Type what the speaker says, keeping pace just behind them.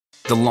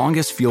The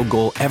longest field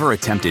goal ever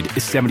attempted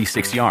is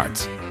 76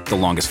 yards. The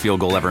longest field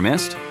goal ever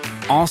missed?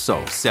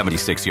 Also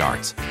 76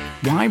 yards.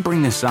 Why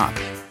bring this up?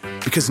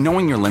 Because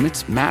knowing your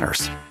limits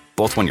matters,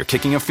 both when you're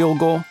kicking a field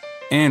goal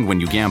and when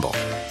you gamble.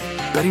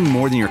 Betting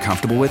more than you're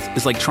comfortable with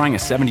is like trying a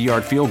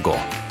 70-yard field goal.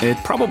 It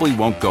probably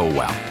won't go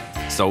well.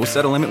 So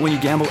set a limit when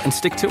you gamble and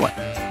stick to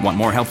it. Want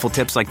more helpful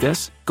tips like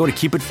this? Go to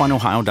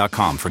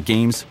keepitfunohio.com for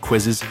games,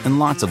 quizzes, and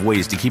lots of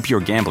ways to keep your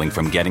gambling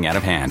from getting out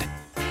of hand.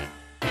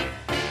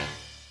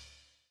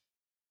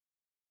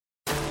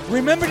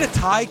 Remember the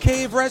Thai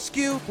cave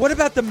rescue? What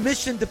about the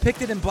mission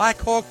depicted in Black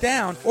Hawk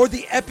Down or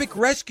the epic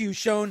rescue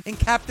shown in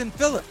Captain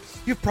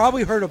Phillips? You've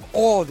probably heard of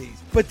all these,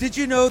 but did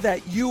you know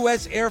that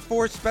U.S. Air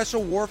Force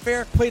Special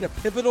Warfare played a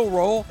pivotal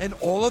role in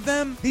all of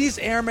them? These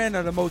airmen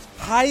are the most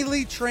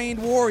highly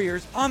trained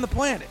warriors on the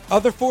planet.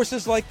 Other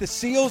forces like the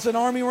SEALs and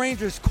Army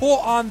Rangers call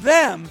on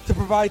them to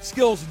provide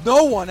skills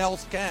no one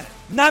else can.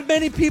 Not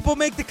many people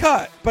make the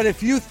cut, but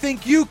if you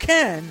think you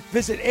can,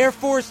 visit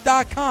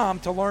airforce.com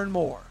to learn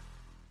more.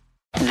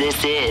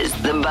 This is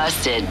the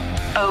Busted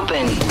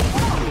Open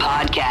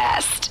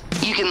Podcast.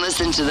 You can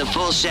listen to the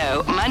full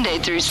show Monday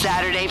through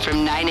Saturday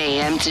from 9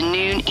 a.m. to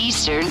noon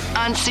Eastern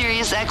on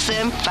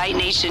SiriusXM Fight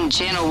Nation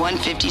Channel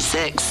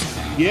 156.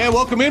 Yeah,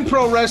 welcome in,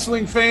 pro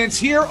wrestling fans,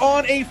 here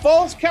on a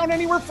Falls Count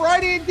Anywhere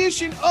Friday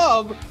edition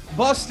of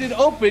Busted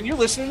Open. You're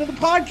listening to the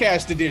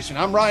podcast edition.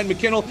 I'm Ryan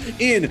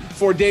McKinnell in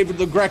for David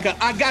LaGreca.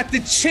 I got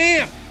the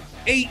champ,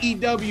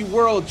 AEW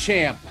World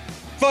Champ,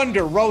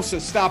 Thunder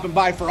Rosa, stopping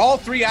by for all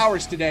 3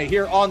 hours today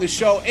here on the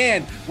show,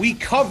 and we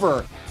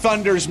cover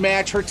Thunder's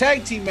match, her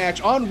tag team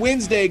match on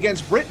Wednesday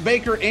against Britt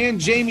Baker and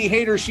Jamie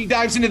Hayter. She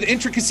dives into the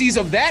intricacies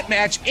of that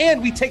match,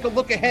 and we take a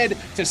look ahead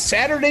to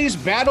Saturday's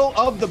Battle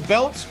of the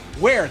Belts,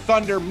 where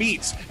Thunder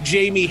meets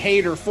Jamie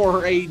Hayter for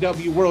her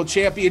AEW World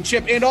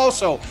Championship. And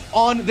also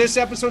on this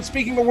episode,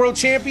 speaking of world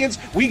champions,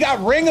 we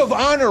got Ring of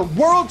Honor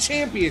World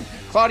Champion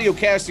Claudio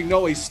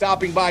Castagnoli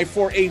stopping by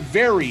for a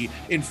very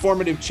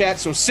informative chat.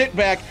 So sit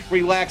back,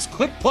 relax,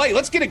 click play.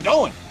 Let's get it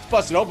going. Let's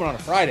bust it open on a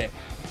Friday.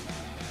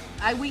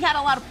 We had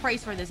a lot of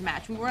praise for this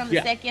match. We were on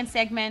the second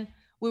segment.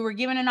 We were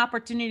given an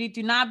opportunity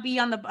to not be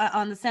on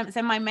the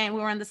semi-main. We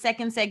were on the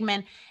second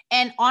segment.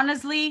 And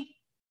honestly,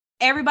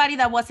 everybody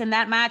that was in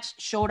that match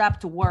showed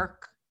up to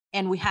work,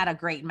 and we had a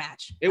great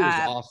match. It was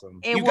awesome.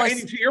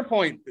 To your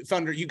point,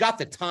 Thunder, you got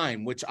the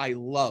time, which I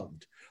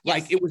loved.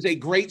 Like, yes. It was a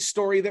great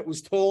story that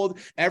was told.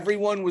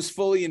 Everyone was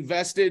fully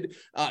invested.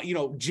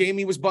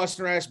 Jamie was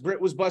busting her ass. Britt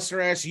was busting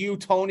her ass. You,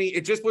 Tony.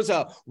 It just was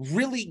a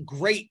really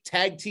great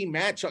tag team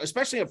match,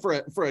 especially for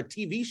a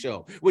TV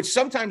show, which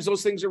sometimes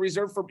those things are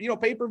reserved for,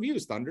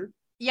 pay-per-views, Thunder.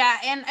 Yeah.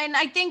 And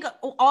I think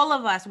all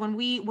of us, when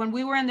we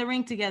were in the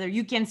ring together,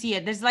 you can see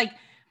it. There's like,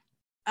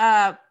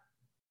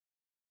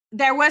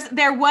 there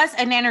was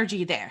an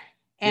energy there.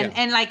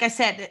 And like I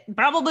said,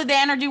 probably the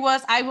energy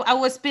was, I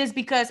was pissed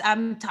because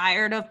I'm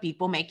tired of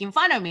people making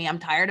fun of me. I'm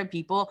tired of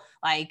people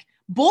like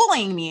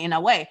bullying me in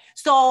a way.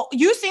 So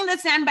using the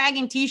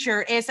sandbagging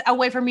t-shirt is a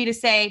way for me to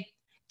say,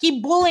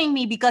 keep bullying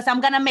me because I'm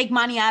going to make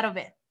money out of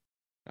it.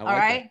 All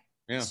right.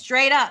 Yeah.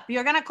 Straight up.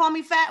 You're going to call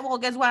me fat. Well,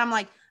 guess what? I'm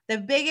like the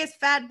biggest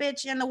fat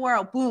bitch in the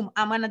world. Boom.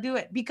 I'm going to do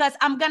it because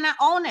I'm going to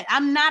own it.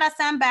 I'm not a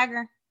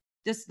sandbagger.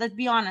 Just let's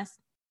be honest.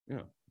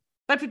 Yeah.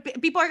 But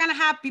people are going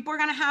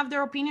to have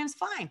their opinions.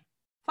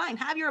 Fine,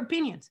 have your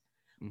opinions.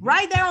 Mm-hmm.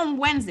 Right there on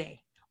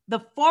Wednesday, the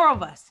four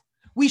of us,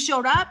 we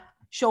showed up,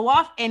 show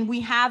off, and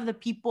we have the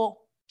people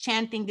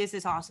chanting, "This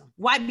is awesome."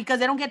 Why? Because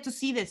they don't get to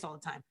see this all the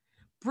time.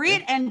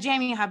 Britt and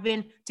Jamie have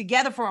been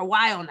together for a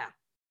while now.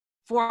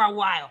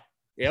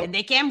 Yep. And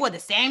they came with the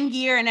same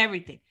gear and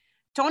everything.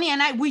 Tony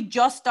and I, we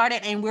just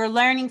started, and we're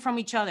learning from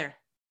each other,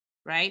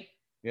 right?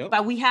 Yep.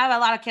 But we have a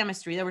lot of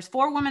chemistry. There was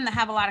 4 women that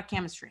have a lot of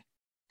chemistry.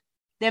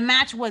 The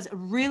match was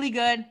really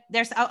good.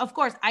 There's, of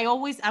course,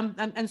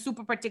 I'm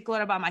super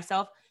particular about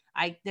myself.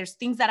 There's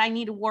things that I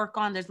need to work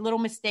on. There's little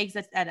mistakes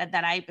that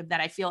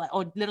I feel,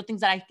 or little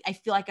things that I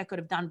feel like I could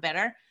have done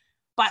better.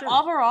 But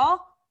overall,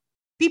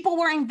 people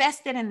were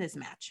invested in this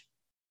match.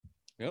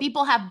 Yep.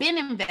 People have been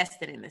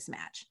invested in this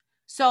match.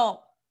 So,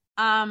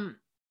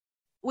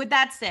 with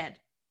that said,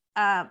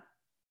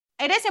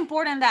 it is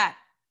important that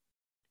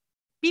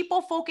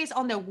people focus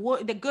on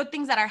the good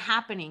things that are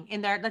happening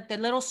in there, like the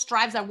little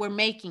strides that we're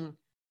making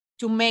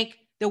to make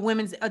the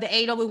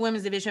AEW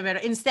women's division better,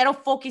 instead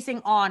of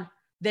focusing on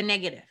the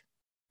negative.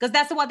 Because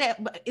that's what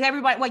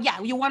everybody, well, yeah,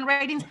 you want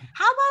ratings.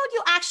 How about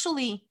you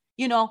actually,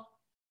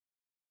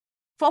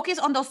 focus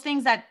on those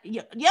things that,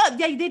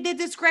 they did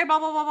this great, blah,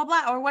 blah, blah, blah,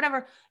 blah, or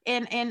whatever.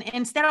 And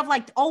instead of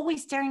like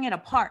always tearing it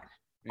apart.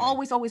 Yeah.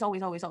 Always.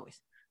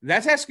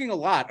 That's asking a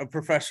lot of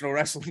professional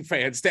wrestling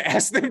fans to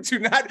ask them to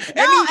not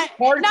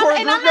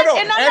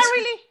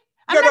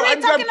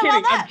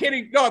I'm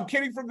kidding. No, I'm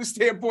kidding from the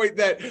standpoint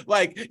that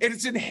like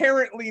it's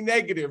inherently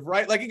negative,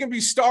 right? Like it can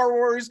be Star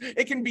Wars,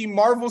 it can be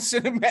Marvel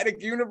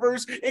Cinematic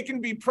Universe, it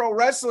can be pro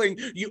wrestling.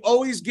 You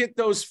always get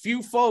those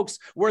few folks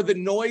where the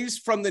noise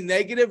from the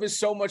negative is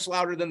so much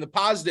louder than the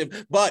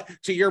positive. But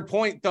to your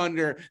point,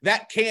 Thunder,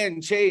 that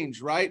can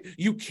change, right?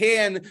 You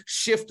can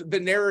shift the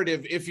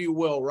narrative, if you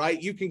will,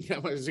 right? You can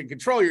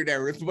control your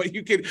narrative, but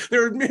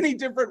there are many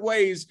different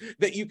ways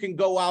that you can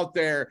go out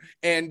there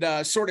and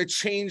sort of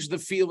change the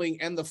feeling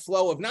and the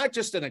flow of not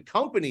just in a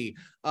company,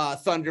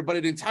 Thunder, but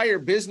an entire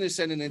business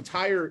and an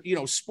entire,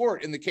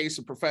 sport in the case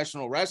of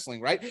professional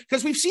wrestling, right?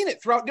 Because we've seen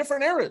it throughout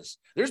different eras.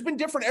 There's been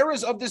different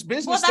eras of this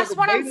business. Well, that's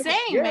what I'm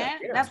saying, man.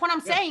 That's what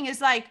I'm saying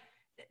is like,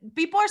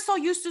 people are so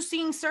used to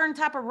seeing certain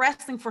type of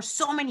wrestling for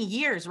so many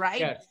years, right?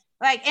 Yes.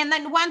 Like, and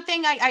then one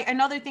thing,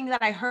 another thing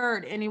that I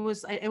heard, and it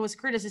was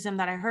criticism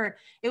that I heard.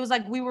 It was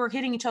like we were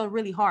hitting each other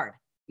really hard.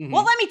 Mm-hmm.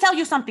 Well, let me tell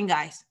you something,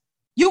 guys.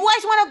 You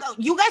guys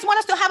want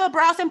us to have a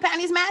bras and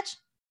panties match,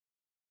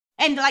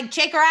 and like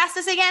shake our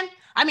asses again?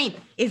 I mean,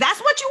 if that's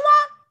what you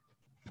want,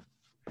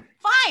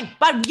 fine.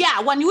 But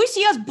yeah, when we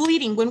see us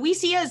bleeding, when we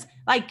see us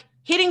like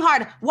hitting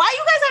hard, why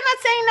you guys are not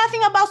saying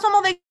nothing about some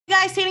of the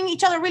guys hitting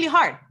each other really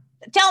hard?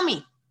 Tell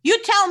me.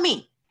 You tell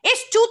me.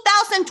 It's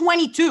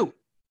 2022.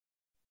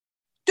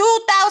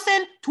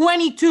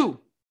 2022.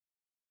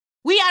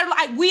 We are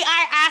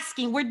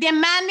asking, we're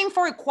demanding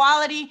for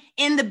equality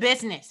in the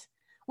business.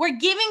 We're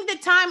giving the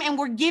time and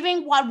we're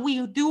giving what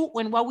we do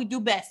and what we do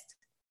best.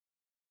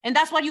 And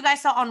that's what you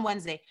guys saw on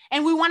Wednesday.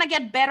 And we want to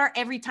get better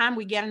every time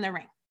we get in the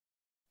ring.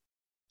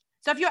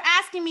 So if you're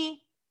asking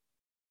me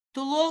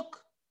to look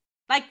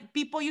like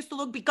people used to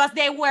look because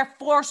they were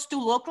forced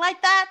to look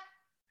like that,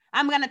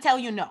 I'm going to tell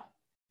you no.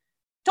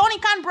 Tony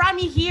Khan brought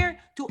me here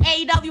to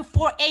AEW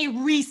for a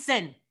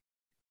reason.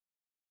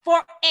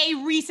 For a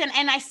reason.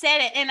 And I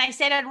said it. And I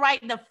said it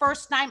right the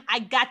first time I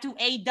got to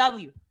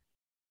AEW.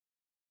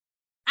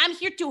 I'm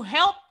here to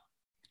help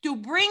to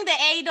bring the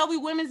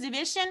AEW women's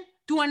division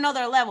to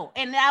another level.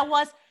 And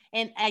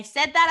I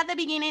said that at the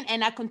beginning,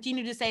 and I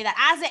continue to say that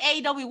as the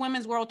AEW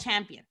Women's World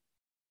Champion.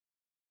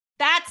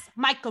 That's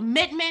my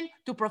commitment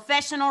to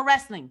professional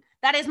wrestling.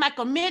 That is my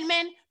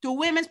commitment to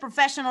women's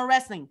professional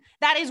wrestling.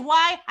 That is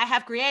why I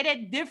have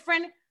created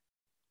different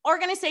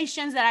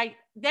organizations that I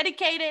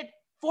dedicated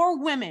for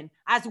women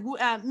as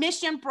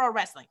Mission Pro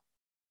Wrestling.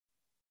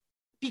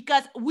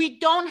 Because we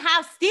don't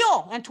have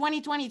still in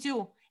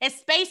 2022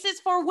 spaces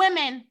for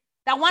women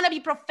that want to be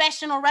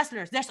professional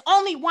wrestlers. There's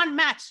only one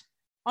match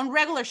on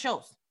regular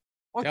shows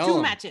or two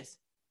matches.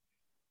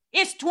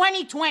 It's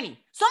 2020.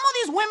 Some of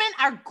these women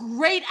are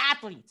great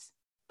athletes,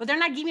 but they're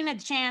not given a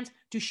chance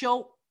to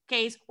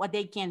showcase what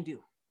they can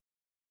do.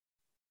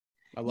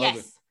 I love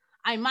it.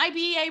 I might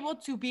be able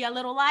to be a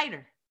little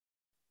lighter.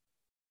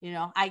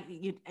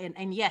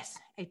 Yes,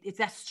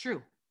 that's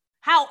true.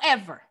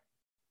 However,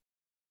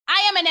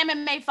 I am an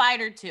MMA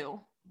fighter too.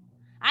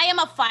 I am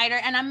a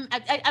fighter, and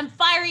I'm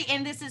fiery,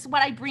 and this is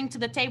what I bring to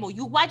the table.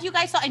 What you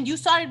guys saw, and you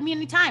saw it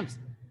many times.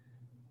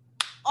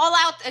 All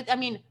out. I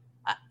mean,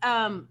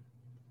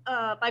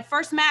 my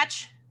first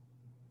match,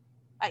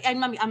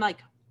 I'm like,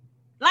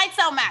 lights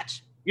out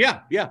match.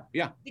 Yeah.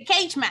 The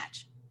cage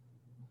match.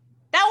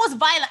 That was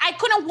violent. I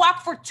couldn't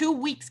walk for 2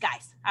 weeks,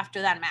 guys,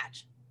 after that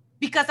match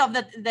because of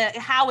the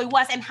how it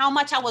was and how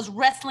much I was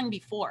wrestling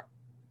before.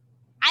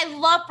 I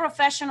love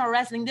professional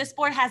wrestling. This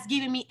sport has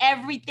given me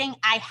everything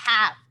I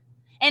have,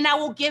 and I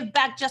will give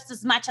back just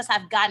as much as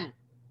I've gotten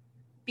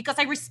because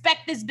I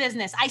respect this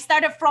business. I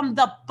started from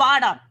the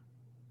bottom.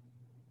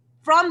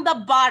 From the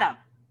bottom.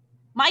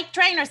 My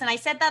trainers, and I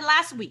said that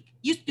last week,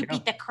 used to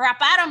beat the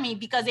crap out of me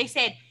because they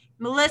said,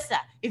 Melissa,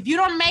 if you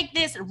don't make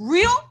this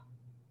real,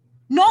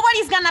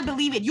 nobody's gonna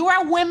believe it. You're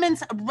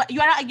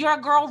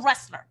a girl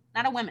wrestler,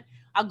 not a woman,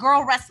 a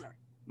girl wrestler.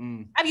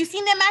 Have you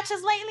seen their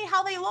matches lately,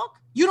 how they look?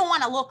 You don't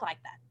want to look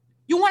like that.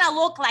 You want to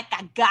look like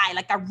a guy,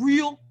 like a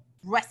real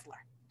wrestler.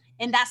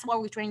 And that's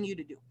what we train you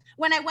to do.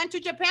 When I went to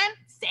Japan,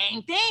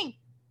 same thing.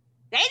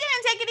 They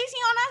didn't take it easy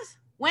on us.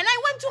 When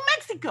I went to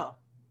Mexico,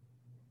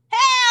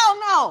 hell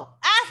no.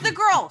 Ask the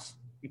girls.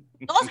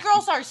 Those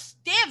girls are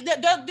stiff.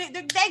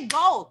 They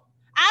go.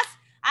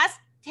 Ask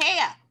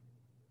Taya.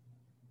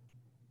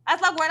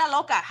 Ask La Guerra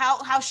Loca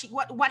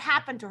what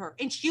happened to her.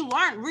 And she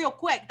learned real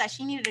quick that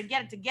she needed to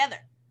get it together.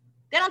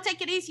 They don't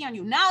take it easy on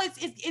you. Now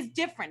it's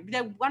different.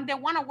 They want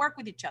to work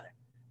with each other.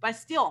 But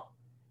still,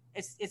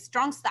 it's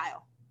strong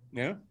style.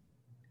 Yeah.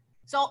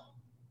 So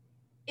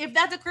if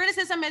that's the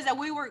criticism is that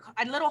we were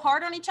a little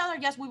hard on each other,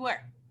 yes, we were.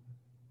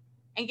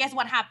 And guess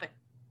what happened?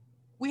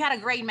 We had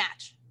a great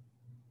match.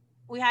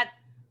 We had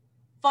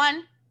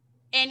fun,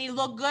 and it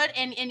looked good,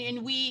 and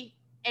we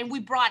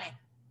brought it.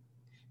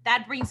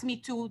 That brings me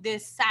to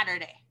this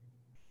Saturday,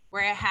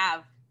 where I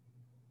have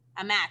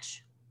a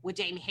match with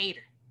Jamie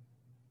Hayter.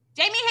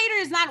 Jamie Hayter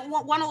is not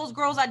one of those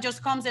girls that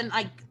just comes and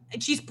like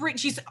she's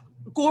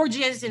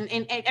gorgeous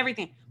and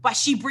everything, but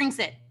she brings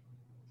it.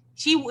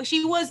 She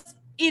was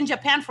in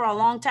Japan for a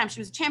long time. She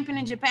was a champion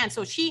in Japan,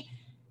 so she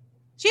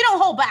don't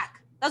hold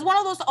back. That's one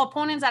of those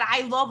opponents that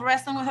I love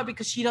wrestling with her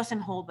because she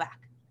doesn't hold back.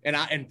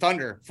 And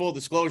Thunder, full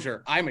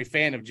disclosure, I'm a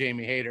fan of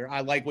Jamie Hayter.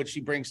 I like what she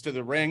brings to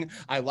the ring.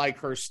 I like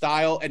her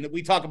style. And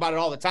we talk about it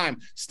all the time.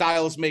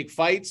 Styles make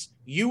fights.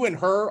 You and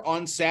her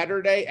on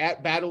Saturday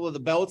at Battle of the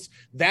Belts,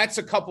 that's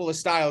a couple of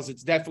styles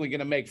it's definitely going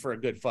to make for a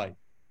good fight.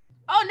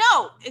 Oh,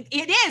 no,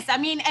 it is. I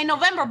mean,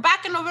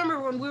 back in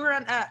November when we were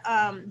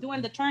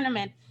doing the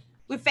tournament,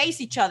 we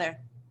faced each other.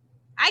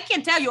 I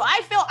can tell you,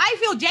 I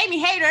feel Jamie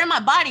Hayter in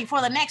my body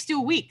for the next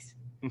 2 weeks.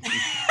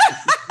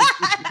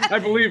 I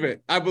believe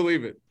it.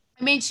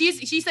 I mean,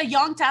 she's a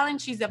young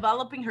talent. She's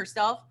developing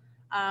herself.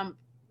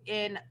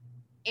 And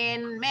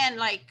man,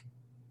 like,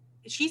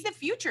 she's the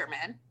future,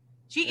 man.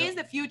 She is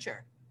the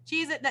future.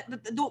 She's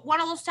one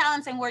of those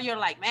talents, and where you're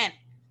like, man,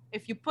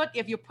 if you put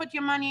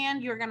your money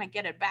in, you're gonna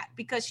get it back,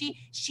 because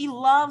she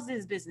loves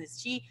this business.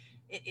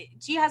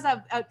 She has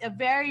a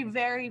very,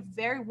 very,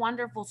 very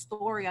wonderful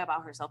story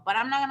about herself. But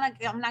I'm not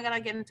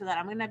gonna get into that.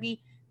 I'm gonna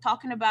be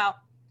talking about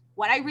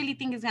what I really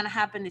think is gonna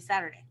happen this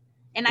Saturday.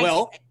 And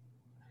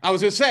I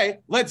was going to say,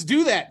 let's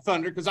do that,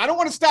 Thunder, because I don't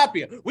want to stop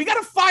you. We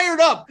got to fire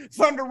up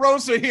Thunder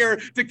Rosa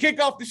here to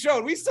kick off the show.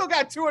 We still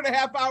got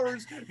 2.5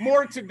 hours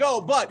more to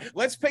go, but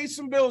let's pay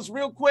some bills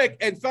real quick.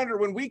 And Thunder,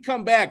 when we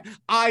come back,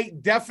 I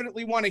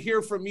definitely want to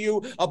hear from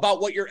you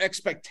about what your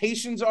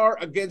expectations are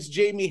against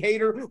Jamie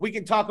Hayter. We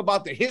can talk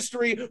about the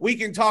history. We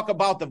can talk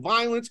about the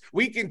violence.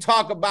 We can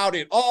talk about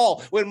it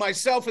all when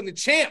myself and the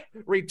champ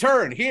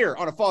return here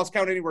on a Falls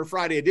Count Anywhere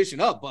Friday edition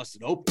of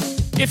Busted Open.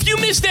 If you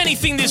missed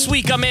anything this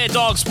week on Mad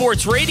Dog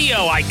Sports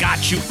Radio, I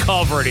got you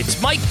covered.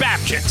 It's Mike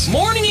Babchick's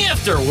Morning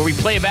After, where we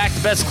play back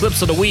the best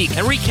clips of the week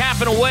and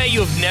recap in a way you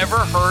have never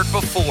heard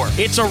before.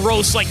 It's a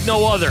roast like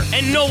no other,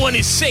 and no one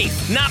is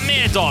safe. Not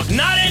Mad Dog,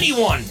 not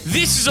anyone.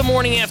 This is a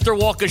Morning After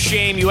walk of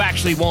shame you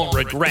actually won't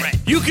regret.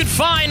 You can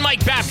find Mike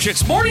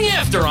Babchick's Morning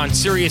After on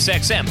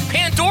SiriusXM,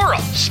 Pandora,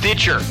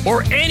 Stitcher,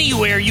 or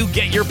anywhere you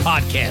get your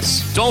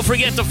podcasts. Don't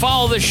forget to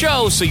follow the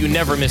show so you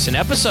never miss an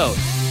episode.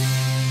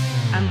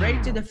 I'm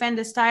ready to defend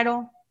this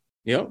title.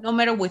 Yep. No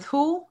matter with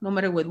who, no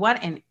matter with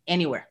what, and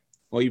anywhere.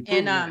 Well, you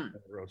proved that,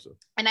 Rosa.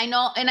 And I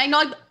know,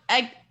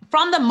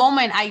 from the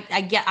moment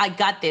I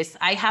got this,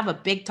 I have a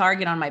big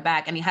target on my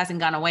back, and it hasn't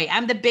gone away.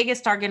 I'm the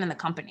biggest target in the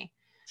company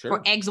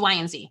for X, Y,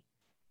 and Z.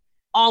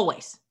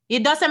 Always.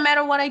 It doesn't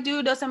matter what I do.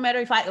 It doesn't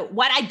matter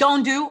what I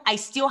don't do. I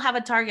still have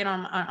a target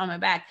on my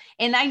back.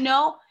 And I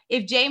know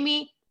if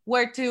Jamie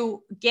were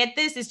to get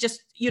this, it's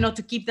just,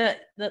 to keep the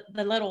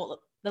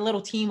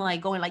little team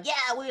like going like, yeah,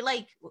 we're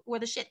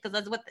the shit, because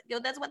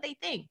that's what they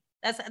think.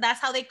 That's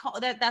how they call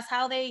that. That's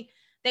how they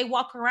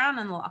walk around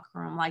in the locker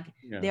room, like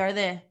they're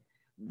the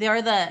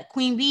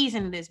queen bees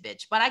in this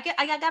bitch. But I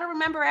gotta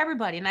remember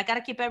everybody, and I gotta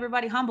keep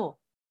everybody humble.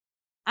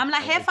 I'm la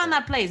jefa on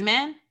that place,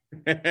 man.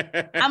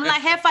 I'm la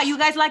jefa. You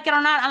guys like it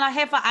or not, I'm la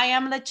jefa. I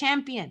am the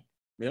champion.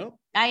 Yep.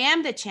 I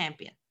am the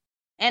champion,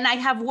 and I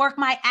have worked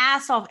my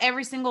ass off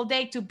every single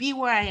day to be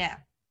where I am.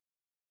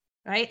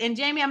 Right, and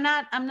Jamie, I'm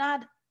not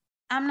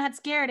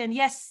scared. And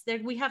yes,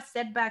 we have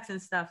setbacks and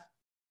stuff.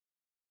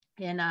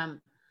 And I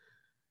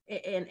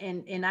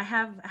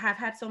have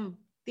had some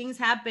things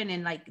happen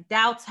and like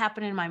doubts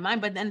happen in my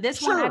mind. But then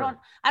this one,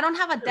 I don't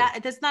have a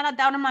doubt. There's not a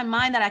doubt in my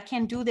mind that I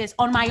can do this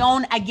on my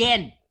own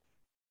again.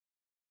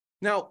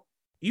 Now,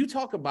 you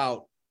talk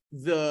about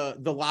the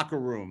locker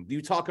room.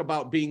 You talk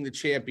about being the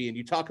champion.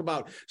 You talk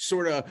about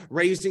sort of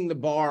raising the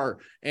bar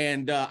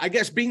and I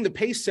guess being the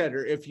pace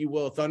setter, if you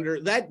will, Thunder.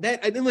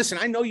 And listen,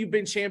 I know you've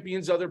been you've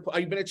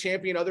been a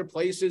champion other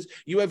places.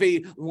 You have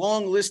a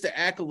long list of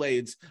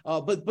accolades,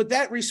 but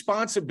that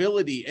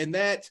responsibility and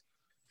that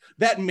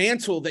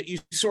mantle that you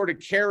sort of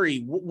carry,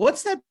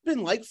 what's that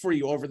been like for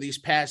you over these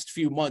past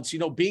few months?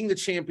 Being the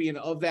champion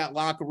of that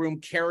locker room,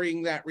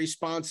 carrying that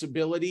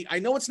responsibility. I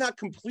know it's not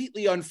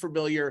completely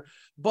unfamiliar,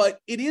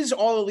 but it is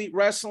All Elite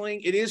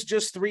Wrestling. It is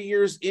just 3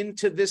 years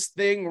into this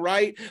thing,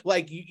 right?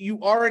 Like you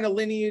are in a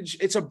lineage.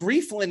 It's a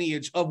brief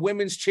lineage of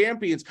women's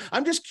champions.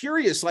 I'm just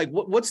curious, like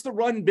what's the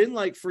run been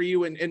like for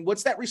you, and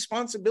what's that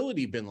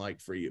responsibility been like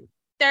for you?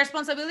 The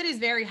responsibility is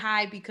very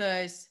high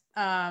because,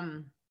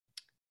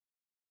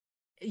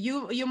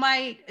 you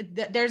might,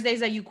 there's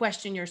days that you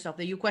question yourself,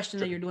 that you question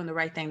that you're doing the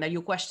right thing, that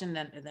you question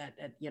that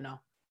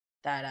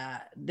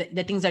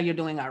the things that you're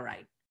doing are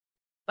right.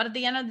 But at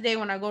the end of the day,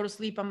 when I go to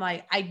sleep, I'm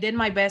like, I did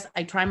my best,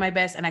 I tried my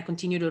best, and I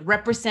continue to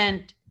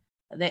represent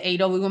the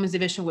AEW Women's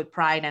Division with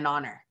pride and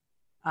honor.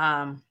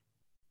 And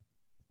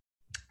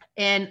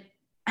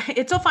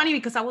it's so funny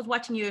because I was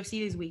watching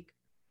UFC this week.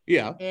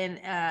 Yeah. And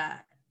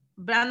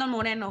Brandon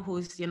Moreno,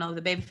 who's, the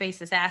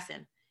babyface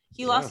assassin,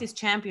 he lost his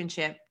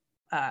championship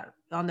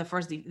on the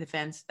first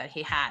defense that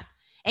he had.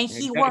 And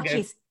he worked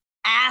his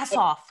ass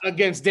off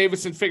against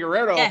Davison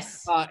Figueiredo.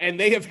 Yes. And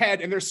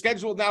they're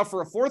scheduled now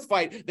for a fourth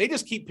fight. They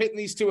just keep pitting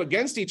these two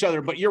against each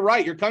other. But you're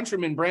right. Your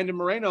countryman, Brandon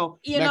Moreno,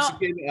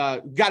 Mexican,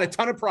 got a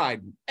ton of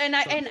pride. And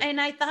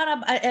I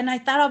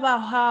thought about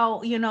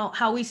how,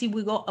 how easy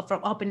we go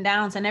from up and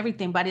downs and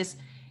everything, but it's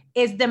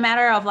the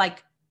matter of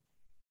like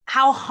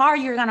how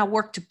hard you're going to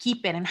work to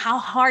keep it and how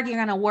hard you're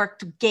going to work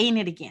to gain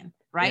it again.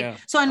 right? Yeah,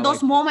 So in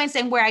those moments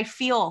and where I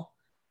feel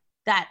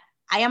that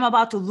I am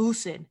about to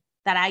lose it,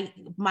 that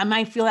my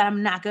mind feel that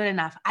I'm not good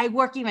enough, I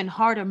work even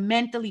harder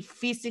mentally,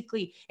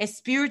 physically, and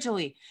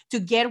spiritually to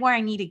get where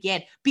I need to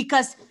get.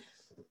 Because,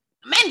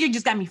 man, you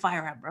just got me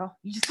fired up, bro.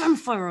 You just got me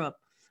fired up.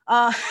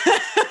 I'm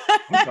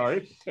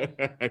sorry.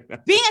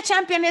 Being a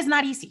champion is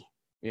not easy.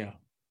 Yeah.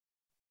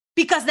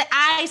 Because the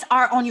eyes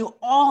are on you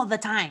all the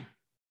time.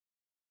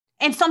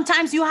 And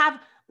sometimes you have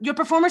your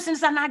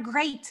performances are not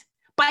great,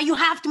 but you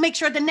have to make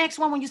sure the next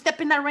one, when you step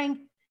in that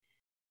ring,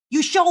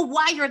 you show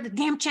why you're the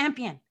damn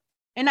champion.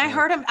 And I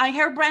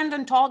heard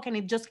Brandon talk, and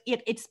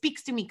it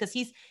speaks to me, because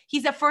he's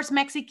the first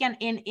Mexican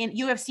in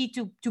UFC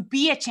to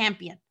be a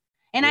champion.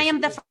 And I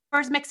am the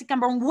first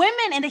Mexican-born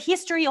woman in the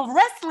history of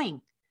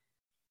wrestling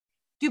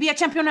to be a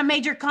champion of a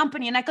major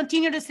company. And I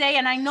continue to say,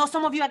 and I know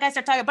some of you guys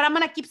are tired, but I'm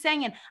going to keep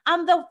saying it.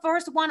 I'm the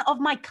first one of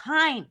my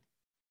kind.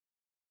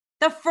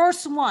 The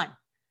first one.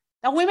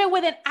 The women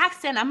with an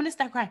accent. I'm going to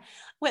start crying.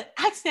 With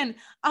accent,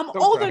 I'm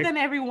older than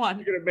everyone.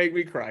 You're going to make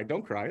me cry.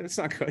 Don't cry. That's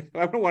not good.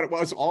 I don't want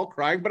us all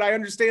crying, but I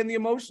understand the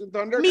emotion,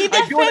 Thunder. Me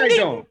defending, I do and I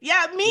don't.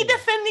 Yeah,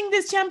 defending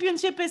this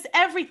championship is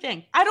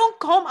everything. I don't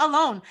come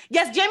alone.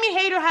 Yes, Jamie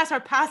Hayter has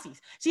her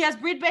posses. She has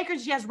Britt Baker.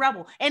 She has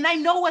Rebel. And I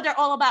know what they're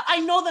all about.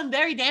 I know them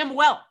very damn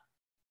well.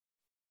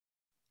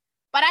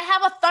 But I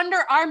have a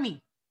Thunder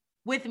army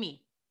with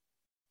me.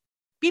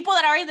 People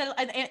that are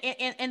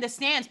in the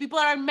stands, people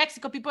that are in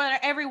Mexico, people that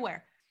are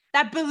everywhere,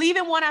 that believe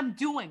in what I'm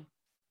doing,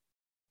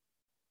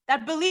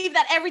 that believe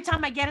that every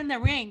time I get in the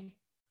ring,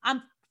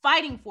 I'm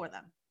fighting for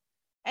them.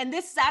 And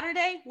this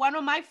Saturday, one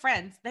of my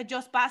friends that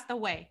just passed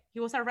away, he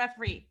was a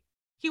referee.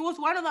 He was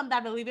one of them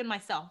that believe in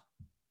myself.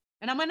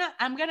 And I'm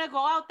gonna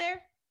go out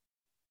there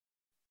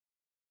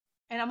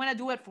and I'm gonna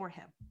do it for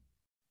him.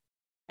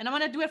 And I'm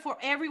going to do it for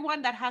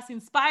everyone that has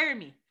inspired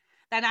me,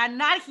 that are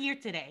not here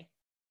today.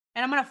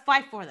 And I'm going to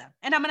fight for them.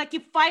 And I'm going to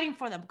keep fighting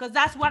for them, because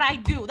that's what I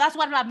do. That's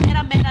what La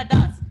Mera Mera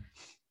does.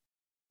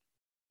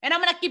 And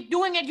I'm going to keep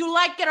doing it, you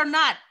like it or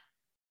not.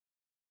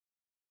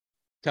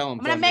 Tell them.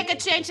 I'm going to make a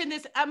change in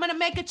this. I'm going to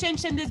make a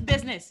change in this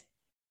business.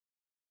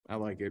 I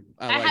like it.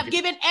 I have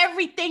given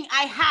everything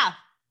I have.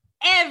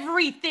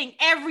 Everything,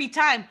 every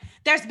time.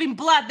 There's been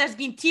blood, there's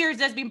been tears,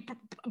 there's been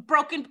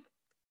broken,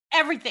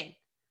 everything.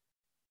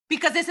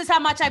 Because this is how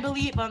much I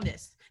believe on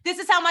this. This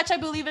is how much I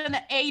believe in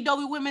the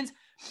AEW women's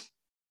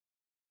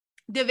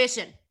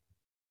division.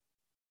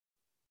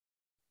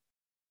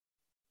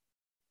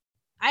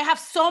 I have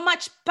so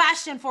much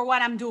passion for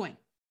what I'm doing.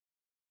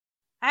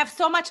 I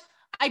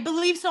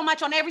believe so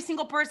much on every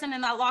single person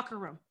in that locker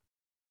room.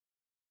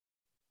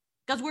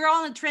 Because we're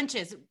all in the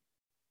trenches.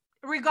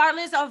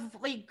 Regardless of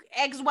like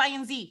X, Y,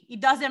 and Z. It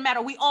doesn't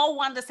matter. We all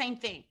want the same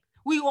thing.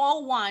 We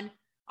all want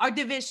our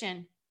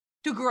division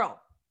to grow.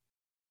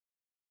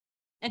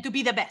 And to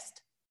be the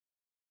best.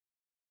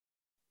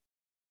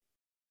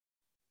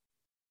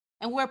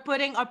 And we're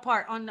putting our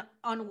part on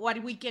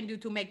what we can do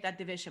to make that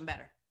division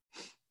better.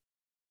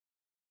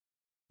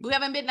 We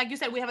haven't been, like you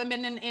said, we haven't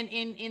been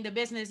in the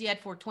business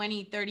yet for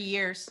 20, 30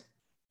 years.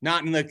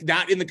 Not in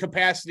the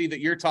capacity that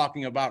you're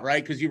talking about,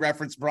 right? Because you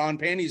referenced bra and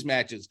panties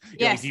matches.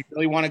 Yes. Do you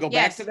really want to go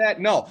back to that?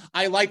 No,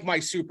 I like my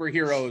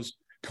superheroes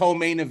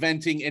co-main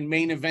eventing and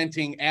main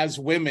eventing as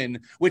women,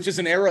 which is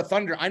an era of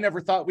Thunder I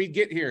never thought we'd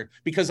get here,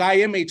 because I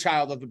am a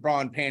child of the bra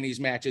and panties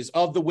matches,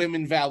 of the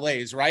women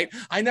valets, right?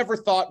 I never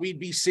thought we'd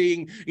be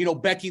seeing,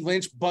 Becky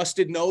Lynch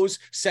busted nose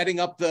setting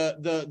up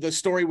the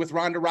story with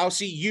Ronda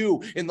Rousey,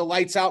 you in the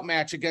lights out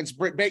match against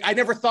Britt Baker. I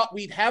never thought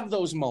we'd have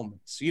those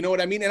moments. You know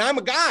what I mean? And I'm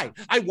a guy.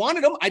 I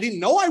wanted them. I didn't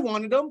know I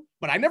wanted them,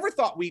 but I never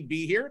thought we'd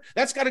be here.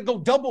 That's got to go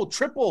double,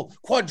 triple,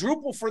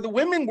 quadruple for the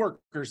women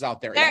workers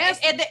out there.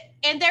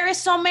 And there is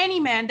so many,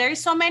 man. There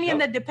is so many in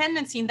the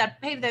independent scene that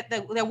paved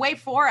the way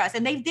for us.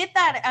 And they did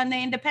that on the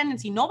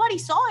independent scene. Nobody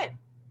saw it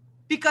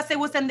because it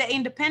was in the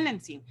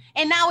independent scene.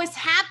 And now it's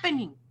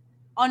happening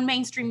on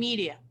mainstream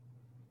media,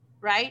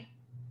 right?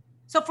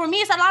 So for me,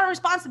 it's a lot of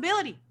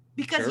responsibility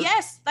because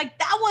yes, like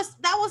that was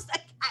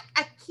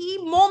a key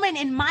moment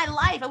in my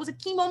life. It was a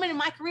key moment in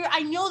my career.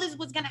 I knew this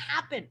was going to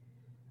happen.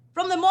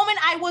 From the moment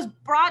I was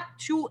brought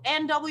to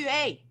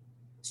NWA,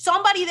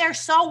 somebody there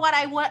saw what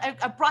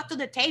I brought to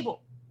the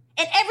table.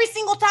 And every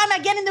single time I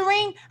get in the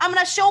ring, I'm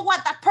going to show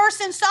what that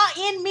person saw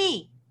in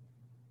me.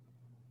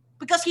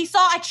 Because he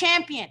saw a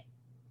champion.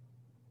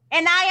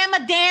 And I am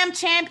a damn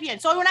champion.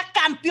 Soy una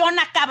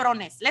campeona,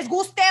 cabrones. Les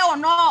guste o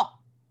no.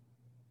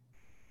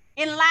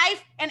 In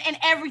life and in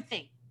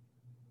everything.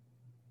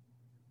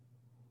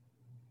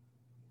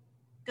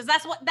 Because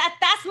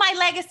that's my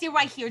legacy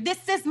right here.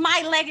 This is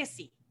my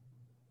legacy.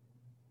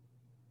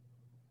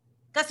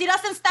 Because he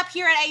doesn't stop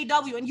here at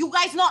AEW. And you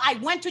guys know I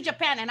went to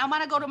Japan and I'm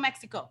going to go to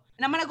Mexico.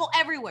 And I'm going to go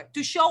everywhere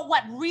to show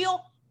what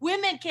real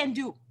women can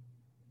do.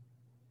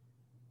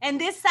 And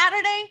this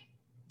Saturday,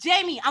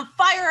 Jamie, I'm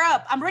fired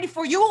up. I'm ready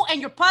for you and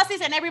your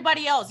pussies and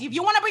everybody else. If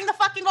you want to bring the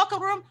fucking locker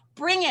room,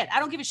 bring it. I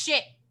don't give a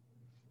shit.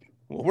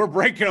 Well, we're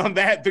breaking on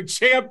that. The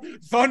champ,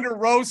 Thunder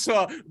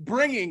Rosa,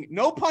 bringing,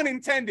 no pun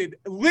intended,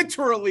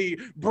 literally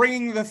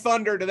bringing the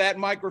thunder to that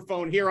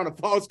microphone here on a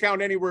Falls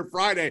Count Anywhere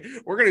Friday.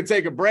 We're going to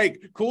take a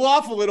break, cool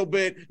off a little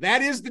bit.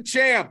 That is the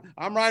champ.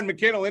 I'm Ryan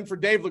McKinnell in for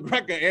Dave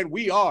LaGreca, and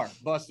we are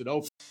Busted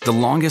Open. The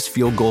longest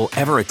field goal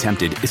ever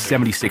attempted is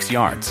 76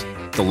 yards.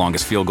 The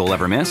longest field goal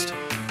ever missed?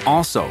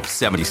 Also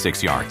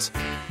 76 yards.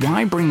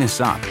 Why bring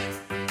this up?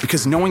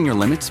 Because knowing your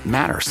limits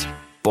matters,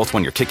 both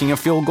when you're kicking a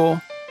field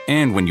goal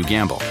and when you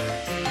gamble.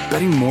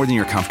 Betting more than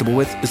you're comfortable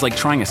with is like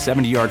trying a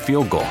 70-yard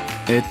field goal.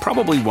 It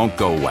probably won't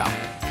go well.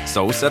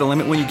 So set a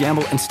limit when you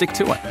gamble and stick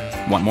to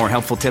it. Want more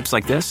helpful tips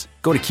like this?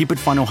 Go to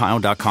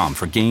keepitfunohio.com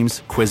for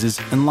games,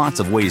 quizzes, and lots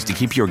of ways to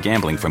keep your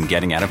gambling from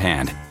getting out of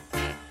hand.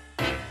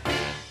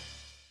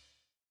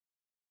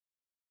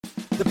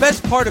 The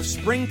best part of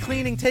spring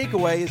cleaning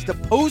takeaway is the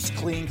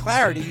post-clean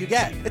clarity you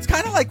get. It's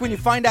kind of like when you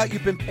find out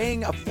you've been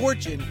paying a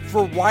fortune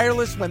for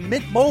wireless when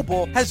Mint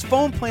Mobile has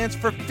phone plans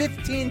for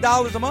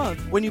 $15 a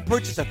month when you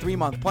purchase a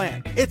 3-month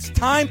plan. It's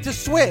time to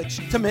switch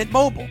to Mint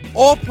Mobile.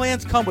 All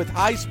plans come with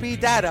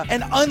high-speed data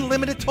and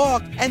unlimited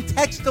talk and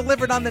text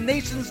delivered on the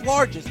nation's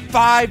largest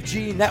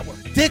 5G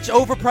network. Ditch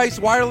overpriced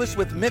wireless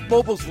with Mint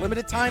Mobile's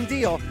limited time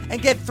deal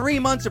and get 3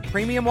 months of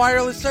premium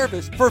wireless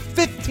service for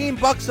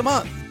 $15 a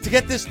month. To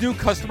get this new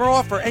customer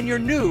offer and your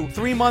new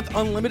 3-month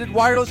unlimited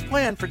wireless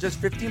plan for just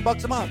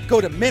 $15 a month,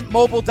 go to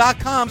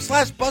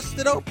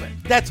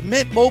mintmobile.com/bustedopen. That's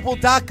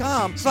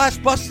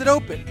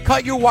mintmobile.com/bustedopen.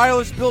 Cut your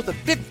wireless bill to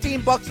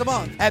 $15 a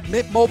month at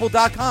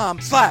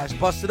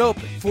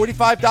mintmobile.com/bustedopen.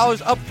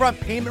 $45 upfront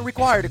payment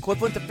required,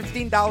 equivalent to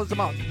 $15 a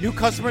month. New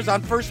customers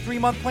on first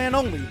 3-month plan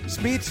only.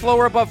 Speed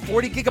slower above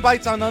 40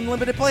 gigabytes on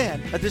unlimited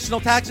plan. Additional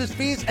taxes,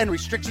 fees, and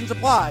restrictions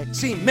apply.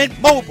 See Mint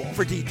Mobile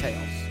for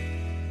details.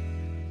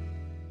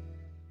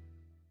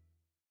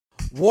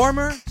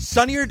 Warmer,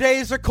 sunnier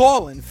days are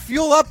calling.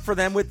 Fuel up for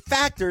them with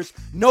Factor's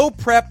no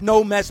prep,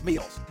 no mess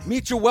meals.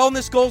 Meet your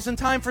wellness goals in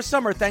time for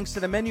summer thanks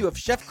to the menu of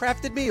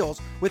chef-crafted meals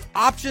with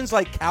options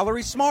like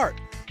Calorie Smart,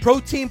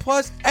 Protein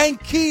Plus, and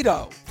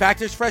Keto.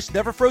 Factor's fresh,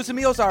 never frozen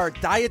meals are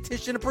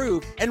dietitian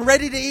approved and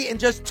ready to eat in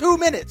just 2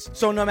 minutes.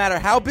 So no matter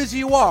how busy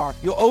you are,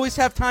 you'll always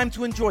have time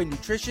to enjoy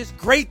nutritious,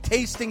 great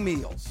tasting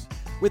meals.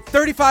 With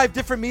 35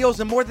 different meals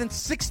and more than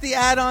 60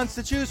 add-ons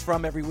to choose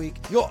from every week,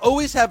 you'll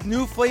always have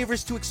new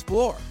flavors to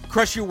explore.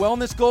 Crush your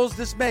wellness goals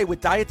this May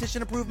with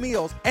dietitian-approved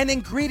meals and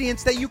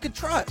ingredients that you can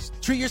trust.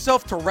 Treat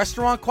yourself to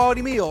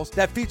restaurant-quality meals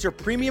that feature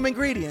premium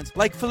ingredients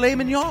like filet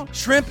mignon,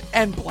 shrimp,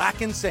 and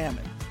blackened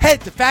salmon. Head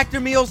to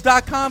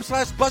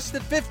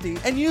factormeals.com/busted50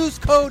 and use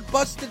code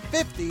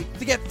BUSTED50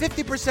 to get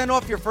 50%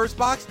 off your first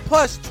box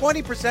plus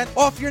 20%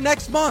 off your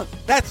next month.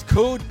 That's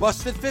code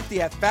BUSTED50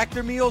 at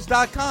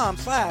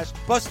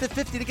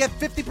factormeals.com/busted50 to get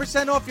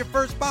 50% off your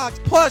first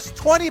box plus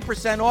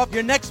 20% off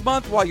your next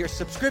month while your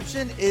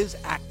subscription is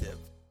active.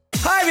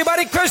 Hi,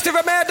 everybody.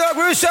 Christopher Mad Dog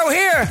Russo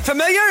here.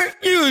 Familiar?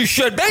 You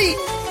should be.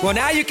 Well,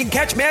 now you can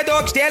catch Mad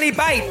Dog's Daily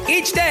Bite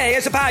each day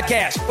as a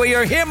podcast, where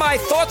you'll hear my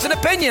thoughts and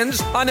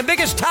opinions on the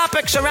biggest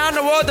topics around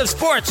the world of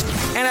sports.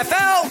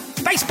 NFL,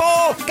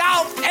 baseball,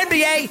 golf,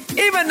 NBA,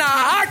 even the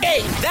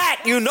hockey.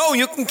 That you know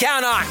you can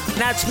count on.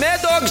 That's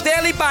Mad Dog's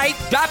Daily Bite.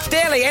 Drops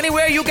daily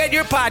anywhere you get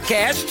your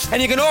podcasts.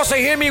 And you can also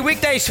hear me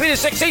weekdays 3 to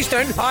 6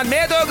 Eastern on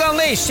Mad Dog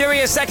Unleashed,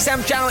 Sirius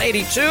XM Channel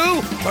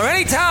 82, or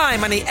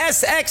anytime on the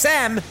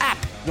SXM app.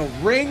 The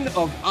Ring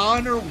of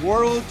Honor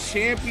World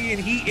Champion.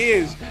 He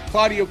is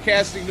Claudio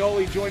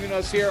Castagnoli, joining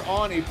us here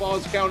on a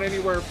Falls Count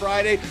Anywhere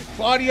Friday.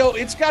 Claudio,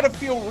 it's got to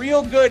feel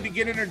real good to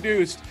get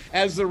introduced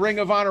as the Ring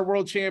of Honor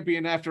World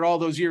Champion after all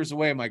those years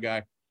away, my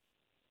guy.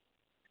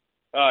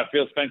 It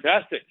feels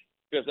fantastic.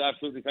 It feels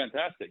absolutely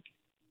fantastic.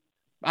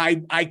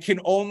 I can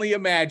only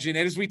imagine.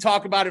 And as we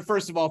talk about it,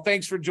 first of all,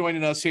 thanks for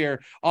joining us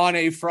here on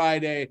a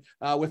Friday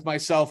with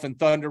myself and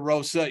Thunder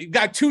Rosa. You've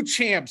got 2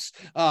 champs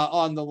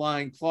on the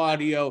line,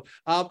 Claudio.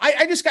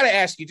 I just got to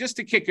ask you, just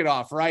to kick it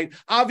off, right?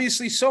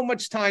 Obviously, so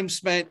much time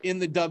spent in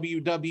the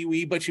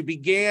WWE, but you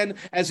began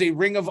as a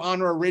Ring of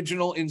Honor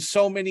original in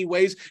so many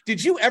ways.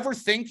 Did you ever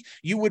think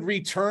you would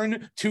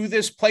return to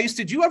this place?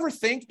 Did you ever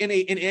think in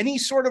any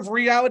sort of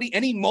reality,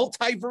 any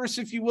multiverse,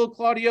 if you will,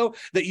 Claudio,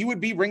 that you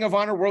would be Ring of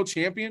Honor World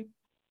Champion?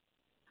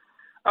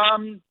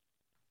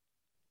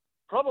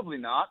 Probably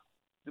not,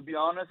 to be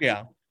honest.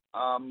 Yeah.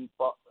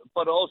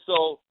 But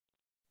also,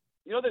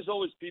 you know, there's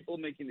always people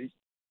making these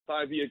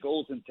 5-year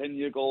goals and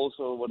 10-year goals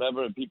or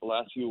whatever, and people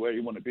ask you where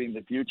you want to be in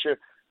the future.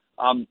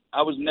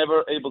 I was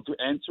never able to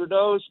answer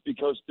those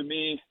because, to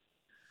me,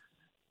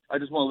 I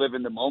just want to live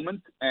in the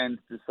moment and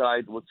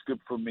decide what's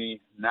good for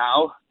me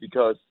now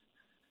because,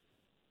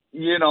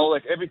 you know,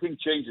 like everything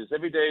changes.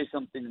 Every day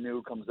something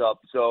new comes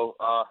up. So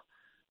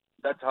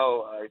that's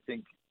how I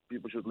think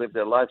people should live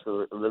their lives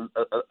a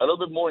little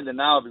bit more in the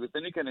now, because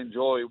then you can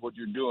enjoy what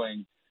you're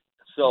doing.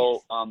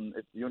 So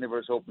if the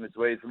universe opened its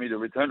way for me to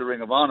return to Ring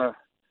of Honor,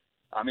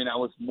 I mean, I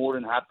was more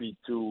than happy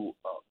to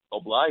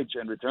oblige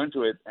and return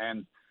to it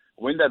and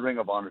win that Ring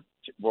of Honor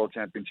World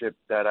Championship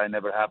that I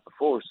never had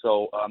before.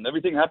 So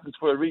everything happens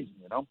for a reason,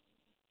 you know?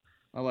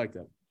 I like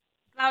that.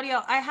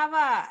 Claudio, I have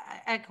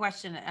a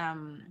question.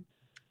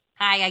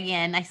 Hi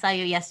again. I saw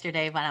you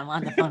yesterday, but I'm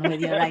on the phone with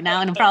you right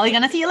now, and I'm probably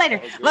gonna see you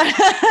later. But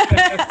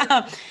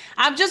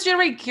I'm just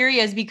really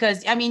curious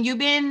because I mean, you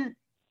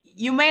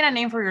made a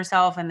name for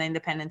yourself in the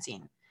independent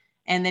scene,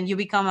 and then you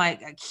become a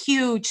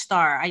huge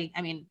star.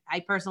 I mean,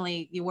 I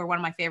personally, you were one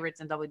of my favorites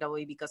in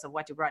WWE because of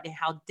what you brought and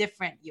how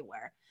different you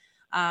were.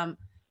 How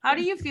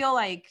do you feel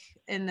like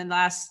in the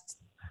last,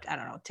 I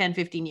don't know, 10,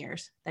 15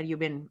 years that you've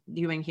been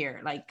doing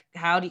here? Like,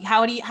 how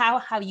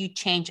have you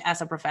changed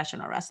as a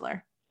professional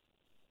wrestler?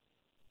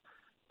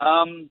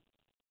 How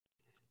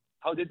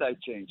did I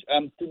change?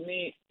 To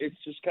me, it's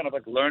just kind of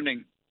like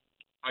learning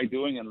by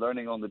doing and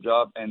learning on the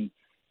job and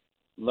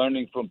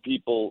learning from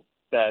people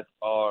that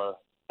are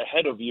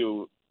ahead of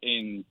you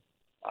in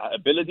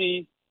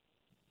ability,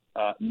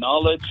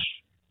 knowledge,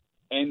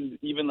 and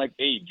even like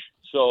age.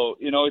 So,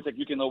 it's like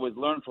you can always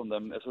learn from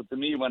them. So to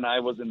me, when I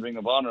was in Ring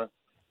of Honor,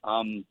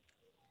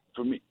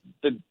 for me,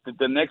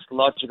 the next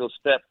logical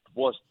step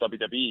was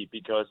WWE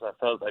because I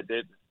felt I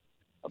did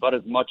about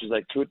as much as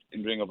I could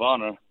in Ring of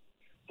Honor.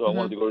 So I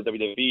wanted to go to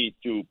WWE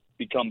to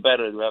become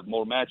better, to have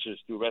more matches,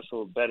 to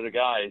wrestle better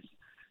guys,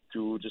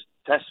 to just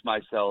test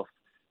myself.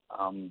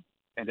 And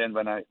then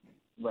when I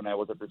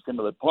was at a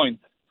similar point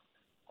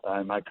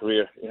in my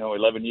career,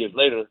 11 years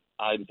later,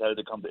 I decided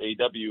to come to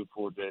AEW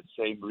for the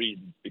same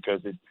reason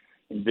because it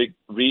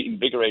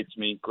reinvigorates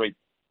me. Great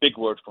big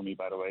word for me,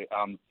 by the way.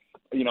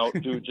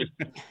 To just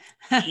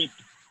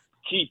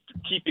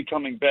keep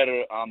becoming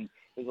better.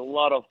 There's a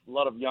lot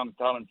of young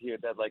talent here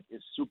that like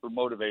is super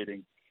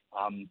motivating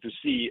to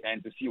see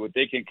what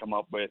they can come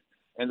up with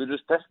and to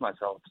just test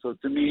myself. So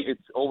to me,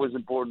 it's always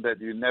important that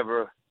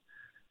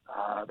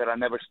that I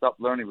never stop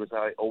learning because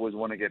I always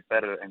want to get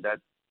better, and that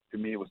to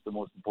me was the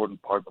most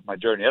important part of my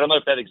journey. I don't know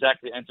if that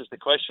exactly answers the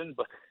question,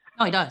 but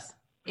no, it does.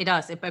 It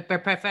does. It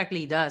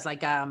perfectly does.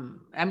 Like,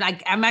 I'm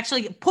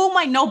actually pull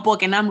my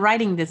notebook and I'm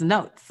writing these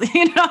notes,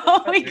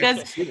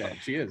 because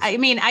she is. I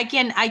mean, I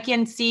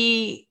can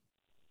see,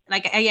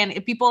 like, again,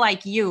 people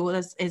like you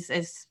it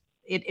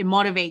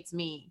motivates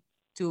me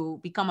to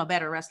become a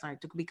better wrestler,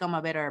 to become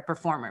a better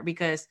performer,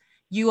 because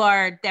you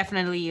are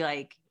definitely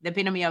like the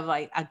epitome of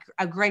like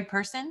a great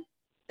person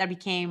that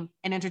became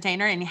an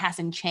entertainer, and it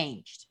hasn't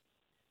changed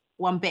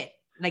one bit,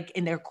 like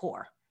in their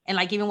core. And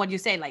like, even what you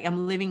say, like,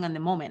 I'm living on the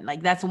moment.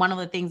 Like, that's one of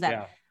the things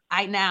that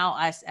I now,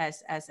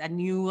 as a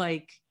new,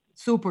 like,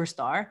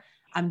 superstar,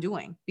 I'm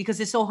doing, because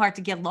it's so hard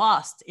to get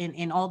lost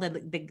in all the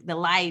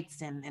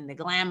lights and the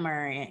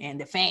glamour and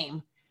the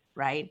fame.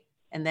 Right.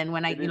 And then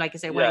when when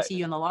I see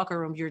you in the locker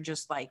room, you're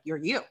just like,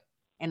 you're you.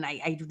 And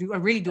I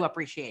really do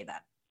appreciate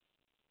that.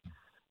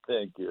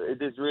 Thank you.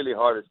 It is really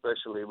hard,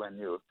 especially when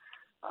you,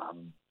 I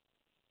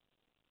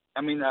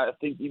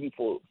think even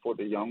for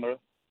the younger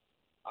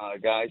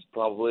guys,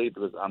 probably,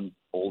 because I'm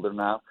older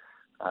now.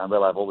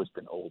 Well, I've always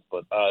been old,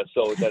 but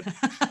so that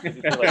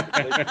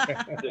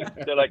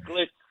they're like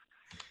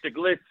the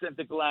glitz and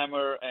the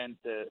glamour and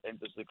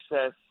the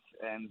success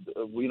and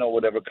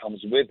whatever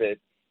comes with it.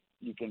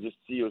 You can just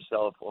see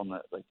yourself on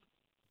a like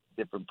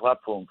different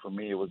platform. For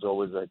me, it was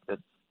always like that.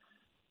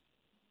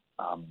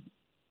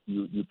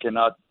 You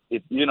cannot,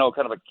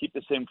 kind of like keep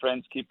the same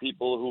friends, keep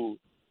people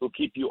who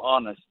keep you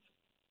honest.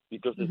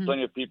 Because there's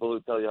plenty of people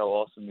who tell you how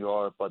awesome you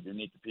are, but you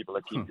need the people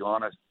that keep you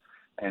honest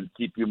and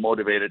keep you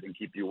motivated and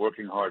keep you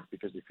working hard.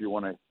 Because if you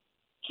want to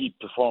keep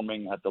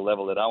performing at the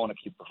level that I want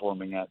to keep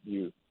performing at,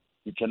 you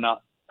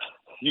cannot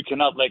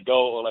let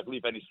go or like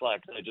leave any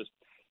slack. I just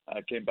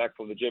came back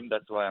from the gym.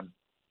 That's why I'm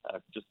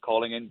just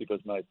calling in, because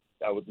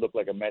I would look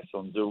like a mess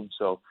on Zoom.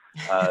 So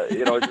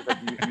it's just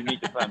like you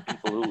need to find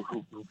people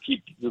who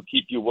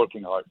keep you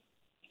working hard.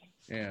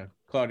 Yeah.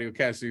 Claudio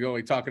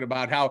Castagnoli talking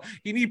about how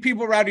you need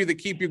people around you that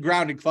keep you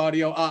grounded,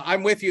 Claudio.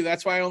 I'm with you.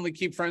 That's why I only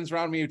keep friends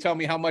around me who tell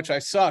me how much I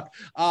suck.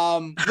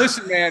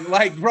 Listen, man,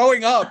 like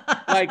growing up,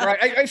 like,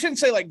 right, I shouldn't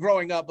say like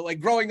growing up, but like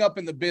growing up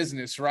in the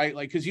business, right?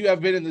 Like, because you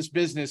have been in this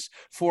business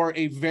for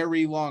a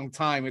very long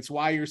time. It's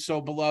why you're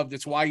so beloved.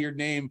 It's why your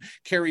name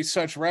carries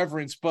such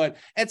reverence. But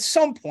at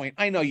some point,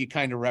 I know you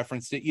kind of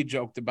referenced it. You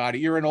joked about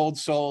it. You're an old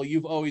soul.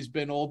 You've always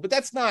been old, but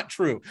that's not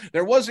true.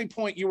 There was a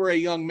point you were a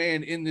young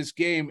man in this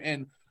game,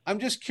 and I'm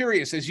just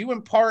curious, as you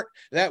impart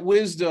that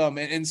wisdom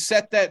and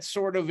set that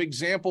sort of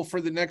example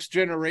for the next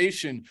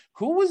generation,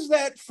 who was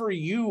that for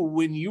you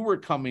when you were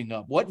coming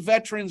up? What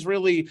veterans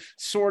really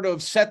sort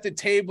of set the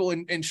table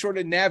and sort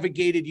of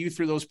navigated you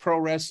through those pro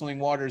wrestling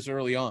waters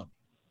early on?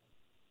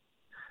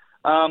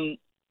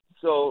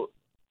 So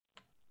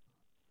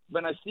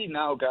when I see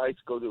now guys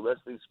go to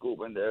wrestling school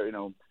when they're,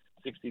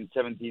 16,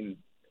 17,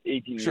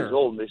 18 years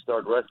old, and they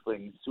start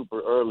wrestling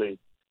super early.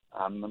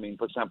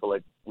 For example,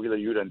 like Wheeler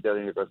Yuta and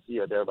Daniel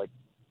Garcia, they're like,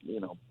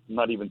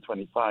 not even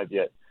 25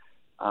 yet.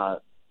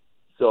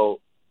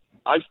 So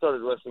I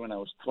started wrestling when I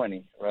was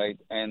 20, right?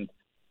 And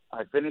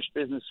I finished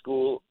business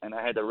school and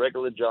I had a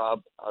regular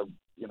job. I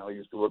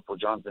used to work for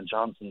Johnson &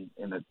 Johnson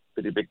in a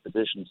pretty big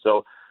position.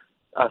 So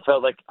I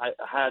felt like I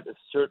had a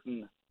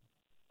certain,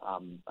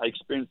 I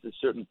experienced a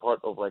certain part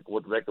of like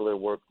what regular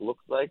work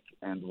looked like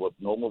and what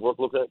normal work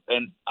looked like.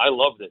 And I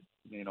loved it.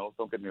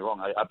 Don't get me wrong,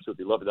 I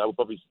absolutely love it. I would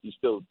probably be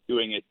still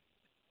doing it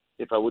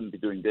if I wouldn't be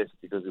doing this,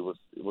 because it was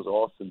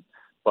awesome.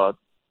 But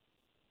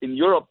in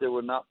Europe, there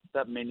were not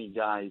that many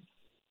guys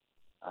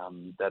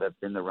that have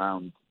been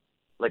around.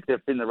 Like,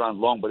 they've been around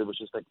long, but it was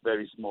just like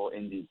very small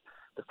indies.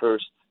 The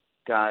first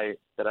guy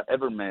that I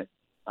ever met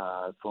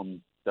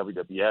from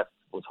WWF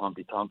was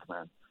Honky Tonk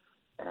Man.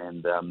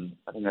 And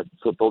I think I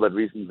told that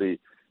recently.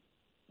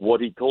 What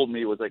he told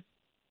me was like,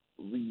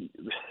 it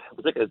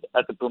was like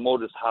at the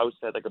promoter's house,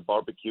 had like a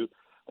barbecue,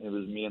 and it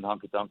was me and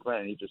Honky Tonk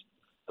Man, and he just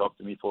talked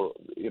to me for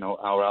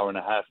hour and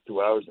a half,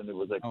 2 hours, and it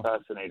was like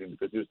fascinating,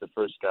 because he was the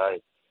first guy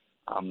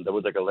that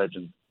was like a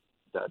legend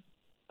that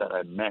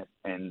I met.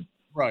 And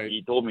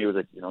he told me, he was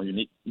like,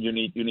 you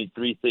need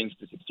three things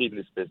to succeed in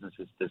this business: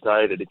 it's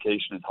desire,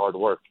 dedication, and hard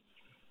work.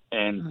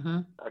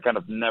 And I kind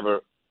of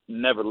never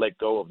let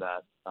go of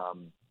that.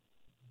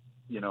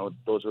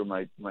 Those are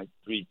my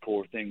three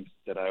core things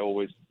that I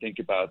always think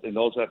about. And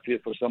also, I feel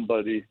for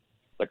somebody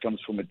that comes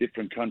from a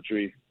different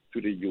country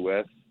to the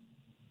U.S.,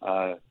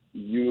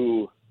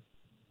 you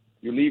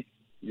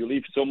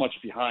leave so much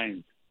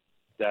behind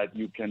that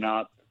you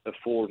cannot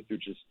afford to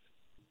just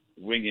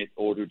wing it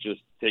or to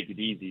just take it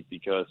easy,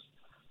 because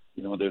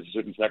there's a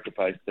certain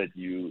sacrifice that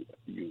you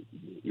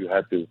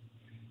had to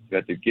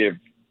give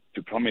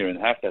to come here and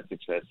have that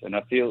success. And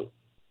I feel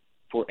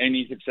for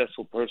any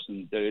successful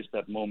person, there is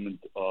that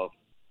moment of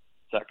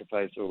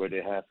sacrifice, or where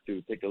they have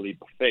to take a leap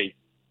of faith.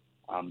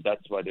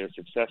 That's why they're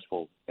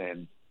successful.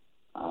 And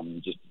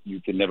just,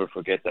 you can never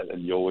forget that.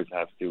 And you always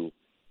have to,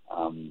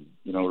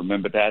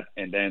 remember that.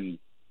 And then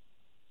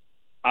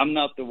I'm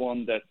not the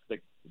one that's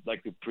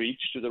like to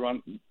preach to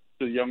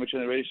the younger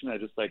generation. I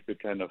just like to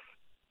kind of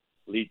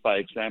lead by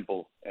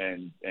example.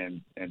 And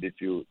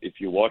if you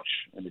watch,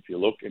 and if you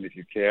look, and if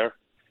you care,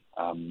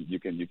 you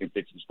can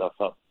pick some stuff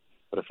up.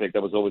 But I think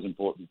that was always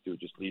important, to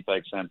just lead by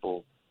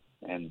example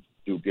and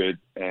do good,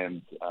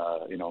 and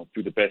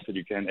do the best that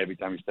you can every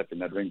time you step in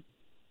that ring.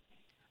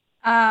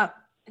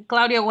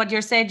 Claudio, what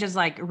you're saying just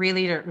like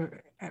really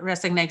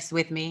resonates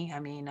with me. I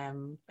mean,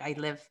 I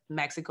lived in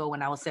Mexico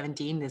when I was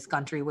 17. This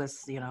country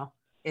was,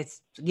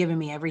 it's giving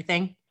me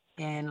everything.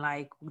 And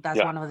like,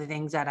 that's one of the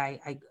things that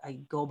I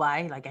go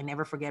by. Like, I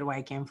never forget where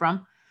I came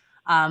from.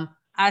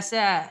 As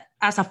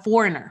a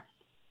foreigner,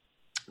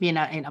 being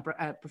in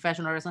a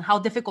professional wrestling, how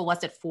difficult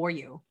was it for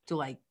you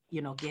to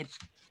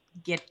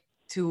get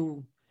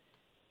to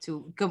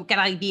can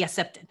I be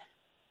accepted?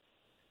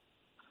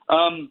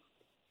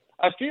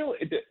 I feel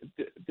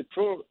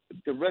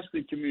the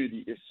wrestling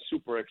community is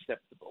super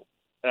acceptable.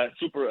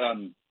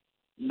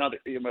 Not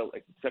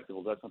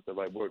acceptable. That's not the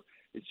right word.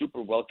 It's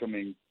super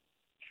welcoming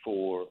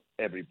for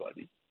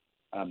everybody.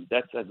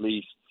 That's at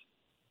least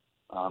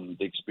the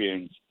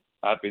experience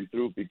I've been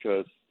through,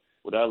 because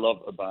what I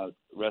love about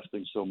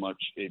wrestling so much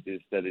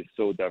is that it's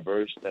so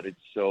diverse, that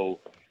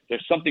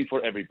there's something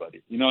for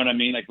everybody. You know what I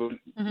mean? Like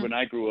when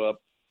I grew up,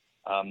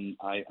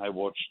 I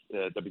watched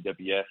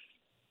WWF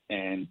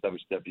and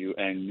WCW,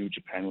 and New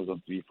Japan was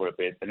on TV for a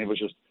bit. And it was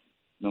just,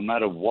 no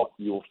matter what,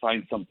 you'll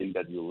find something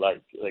that you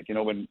like. Like,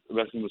 when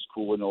wrestling was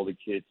cool when all the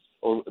kids,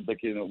 or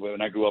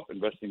when I grew up,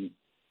 and wrestling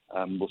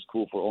was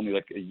cool for only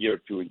like a year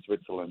or two in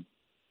Switzerland.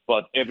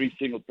 But every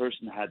single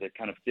person had a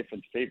kind of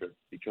different favorite,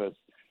 because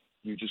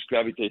you just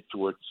gravitate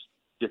towards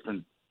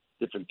different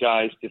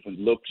guys, different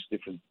looks,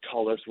 different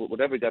colors,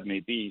 whatever that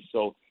may be.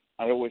 So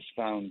I always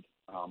found,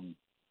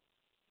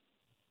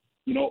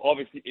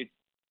 obviously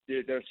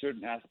there are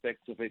certain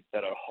aspects of it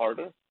that are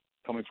harder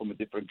coming from a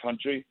different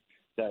country,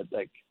 that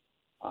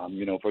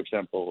for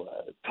example,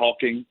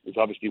 talking is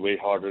obviously way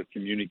harder,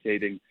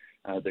 communicating,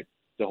 the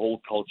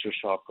whole culture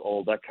shock,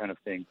 all that kind of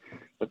thing.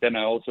 But then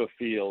I also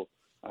feel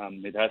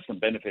it has some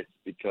benefits,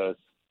 because,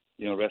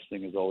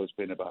 wrestling has always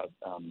been about,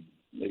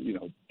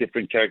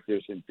 different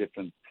characters in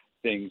different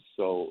things.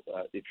 So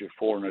if you're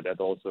foreigner, that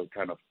also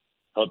kind of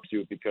helps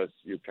you, because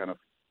you're kind of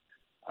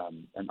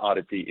an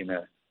oddity in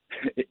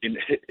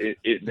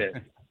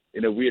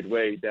a weird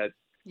way that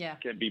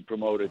can be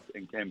promoted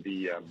and can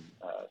be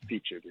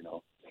featured,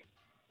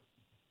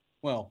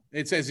 Well,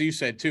 it's, as you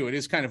said too, it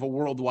is kind of a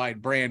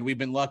worldwide brand. We've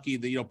been lucky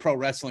that, pro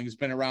wrestling has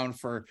been around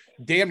for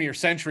damn near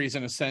centuries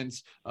in a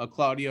sense,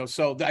 Claudio.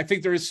 So I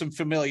think there is some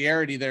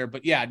familiarity there,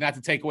 but not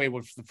to take away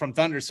what from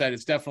Thunder said,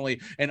 it's definitely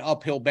an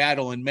uphill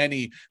battle in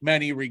many,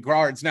 many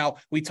regards. Now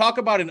we talk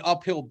about an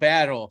uphill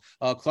battle,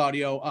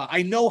 Claudio.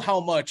 I know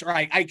how much, or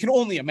I can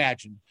only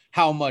imagine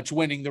how much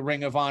winning the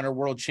Ring of Honor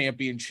World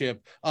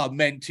Championship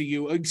meant to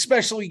you,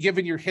 especially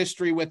given your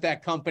history with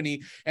that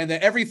company and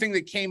everything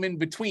that came in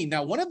between.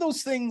 Now, one of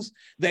those things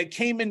that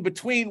came in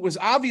between was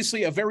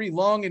obviously a very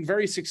long and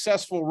very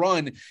successful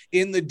run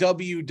in the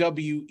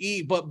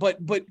WWE.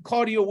 But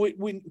Claudio,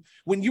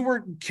 when you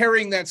were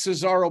carrying that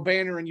Cesaro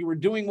banner and you were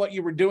doing what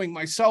you were doing,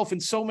 myself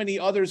and so many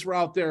others were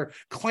out there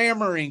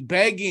clamoring,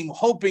 begging,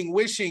 hoping,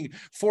 wishing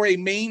for a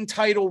main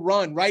title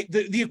run, right?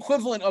 The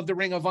equivalent of the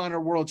Ring of Honor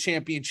World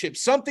Championship,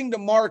 something to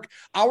mark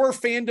our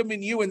fandom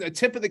in you, and a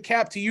tip of the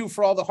cap to you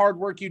for all the hard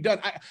work you've done.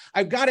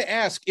 I've got to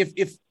ask,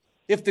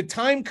 if if the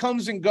time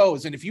comes and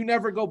goes, and if you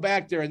never go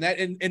back there,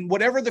 and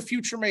whatever the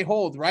future may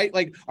hold, right?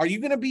 Like, are you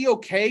going to be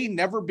okay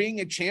never being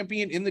a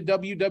champion in the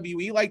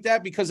WWE like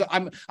that? Because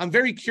I'm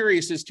very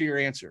curious as to your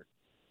answer.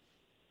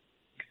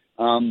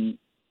 You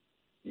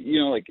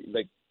know,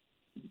 like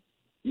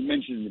you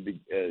mentioned in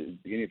the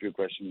beginning of your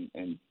question,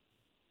 and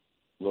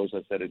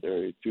Rosa said it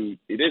earlier too,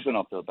 it is an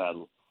uphill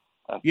battle.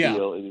 I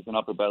feel it is an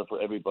uphill battle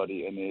for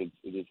everybody, and it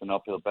is an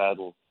uphill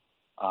battle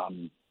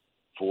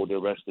for the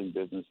wrestling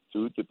business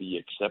too, to be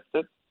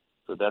accepted.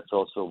 So that's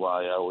also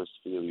why I always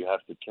feel you have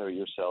to carry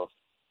yourself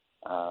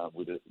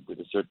with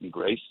a certain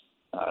grace,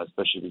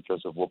 especially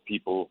because of what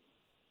people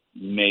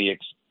may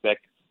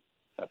expect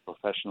a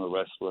professional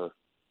wrestler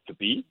to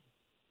be.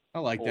 I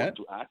like or that.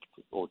 To act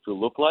or to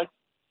look like.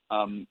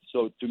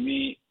 So to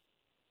me,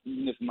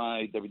 even if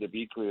my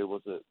WWE career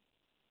was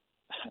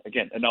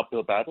an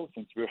uphill battle,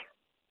 since we're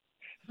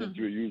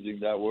using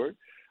that word,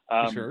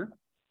 Sure.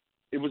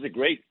 it was a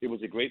great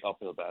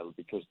uphill battle,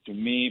 because to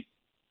me,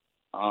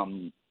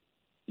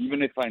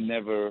 even if I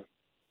never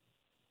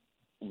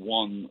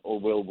won or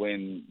will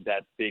win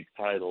that big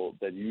title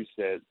that you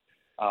said,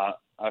 I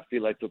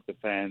feel I took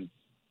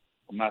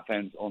my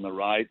fans on a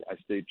ride. I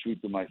stayed true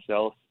to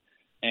myself,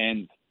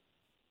 and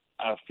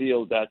I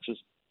feel that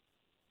just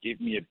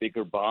gave me a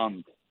bigger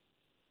bond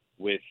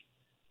with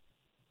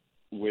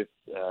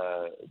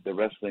the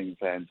wrestling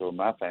fans, or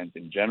my fans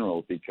in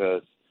general,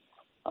 because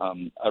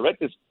I read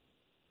this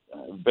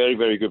very,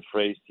 very good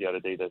phrase the other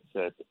day that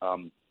said,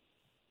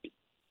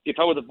 if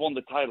I would have won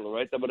the title,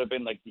 right, that would have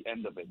been like the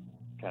end of it,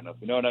 kind of.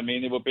 You know what I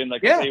mean? It would have been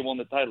like, okay, he won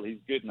the title, he's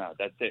good now,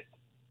 that's it.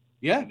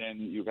 Yeah. And then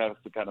you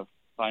have to kind of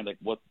find like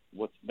what's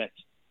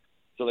next.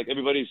 So like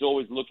everybody's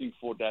always looking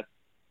for that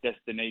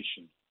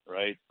destination,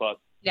 right? But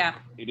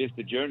it is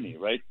the journey,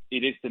 right?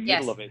 It is the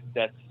middle of it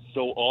that's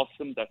so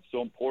awesome, that's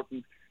so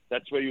important.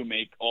 That's where you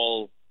make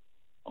all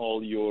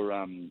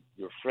your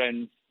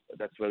friends.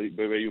 That's where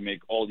you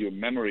make all your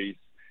memories,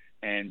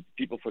 and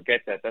people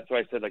forget that. That's why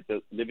I said, like,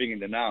 the living in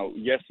the now.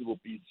 Yes,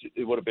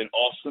 it would have been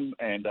awesome,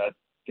 and I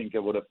think I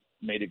would have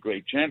made a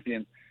great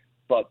champion.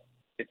 But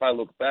if I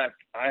look back,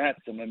 I had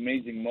some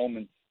amazing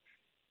moments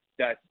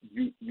that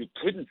you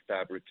couldn't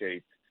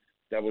fabricate.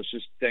 That was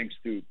just thanks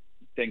to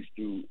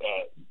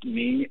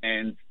me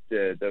and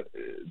the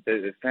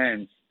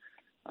fans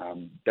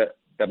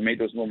that made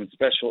those moments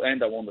special.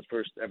 And I won the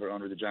first ever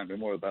Andre the Giant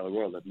Memorial Battle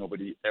Royal that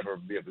nobody ever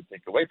be able to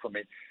take away from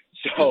me.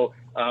 So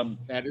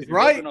that is if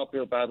right. It was an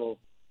uphill battle,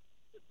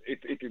 if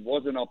it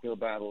was an uphill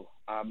battle,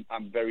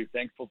 I'm very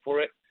thankful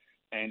for it,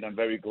 and I'm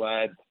very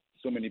glad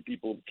so many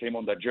people came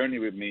on that journey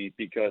with me,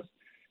 because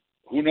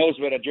who knows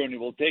where that journey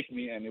will take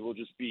me, and it will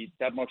just be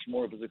that much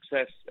more of a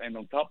success. And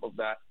on top of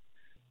that,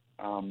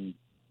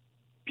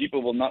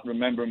 people will not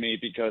remember me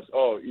because,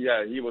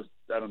 he was,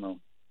 I don't know,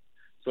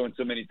 so and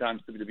so many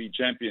times to be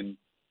champion.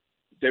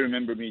 They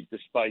remember me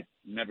despite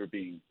never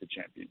being the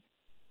champion.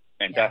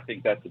 And I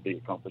think that's a big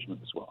accomplishment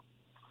as well.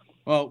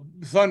 Well,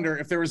 Thunder,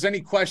 if there was any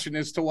question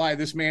as to why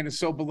this man is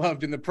so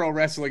beloved in the pro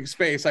wrestling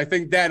space, I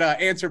think that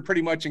answer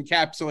pretty much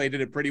encapsulated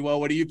it pretty well.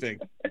 What do you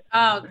think?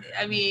 I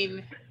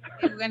mean,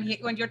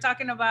 when you're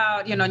talking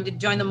about,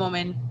 enjoying the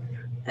moment,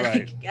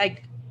 right.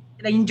 like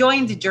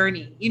enjoying the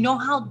journey, you know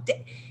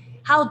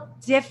how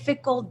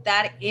difficult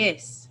that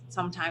is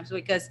sometimes,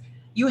 because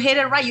you hit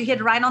it right. You hit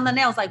it right on the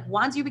nails. Like,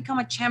 once you become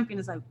a champion,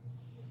 it's like,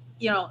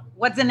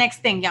 what's the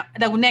next thing? Yeah,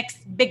 the next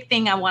big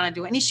thing I want to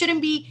do. And it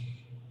shouldn't be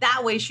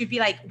that way. It should be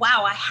like,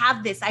 wow, I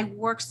have this. I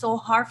worked so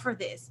hard for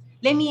this.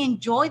 Let me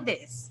enjoy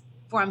this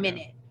for a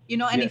minute,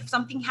 and if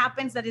something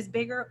happens that is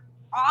bigger,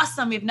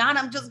 awesome. If not,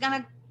 I'm just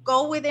going to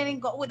go with it and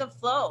go with the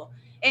flow.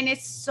 And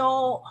it's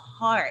so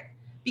hard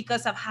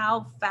because of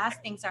how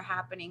fast things are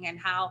happening, and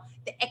how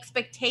the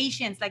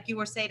expectations, like you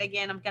were saying,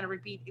 again, I'm going to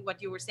repeat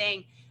what you were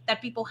saying,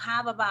 that people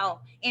have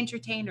about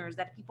entertainers,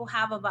 that people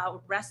have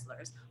about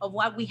wrestlers, of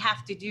what we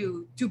have to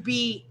do to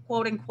be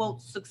quote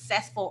unquote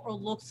successful or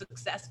look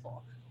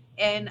successful.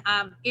 And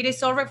it is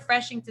so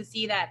refreshing to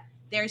see that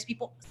there's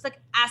people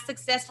as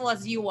successful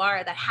as you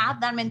are that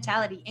have that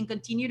mentality and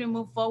continue to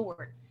move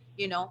forward.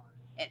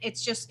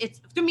 It's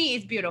to me,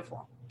 it's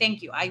beautiful.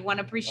 Thank you. I want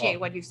to appreciate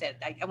what you said.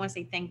 I want to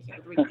say thank you.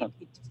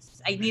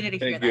 I needed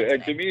to hear that.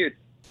 And to me,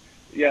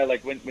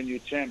 like when you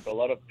champ, a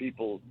lot of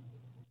people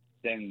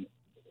then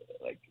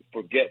like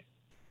forget.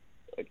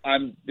 Like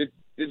this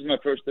is my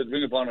first, the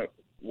Ring of Honor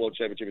World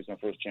Championship is my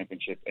first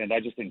championship, and I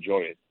just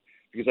enjoy it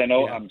because I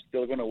know I'm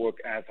still going to work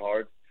as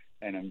hard,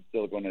 and I'm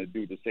still going to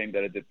do the same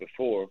that I did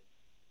before.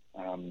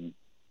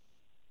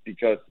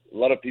 Because a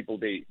lot of people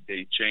they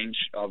change,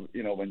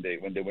 when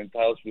they win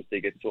titles, because they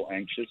get so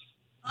anxious.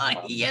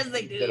 Yes,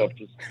 they do. Instead of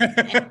just,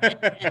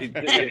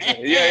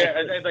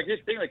 and like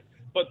this thing, like,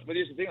 but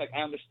here's the thing, like,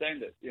 I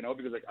understand it,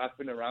 because like I've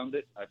been around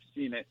it, I've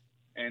seen it,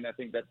 and I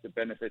think that's the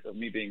benefit of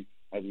me being,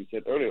 as we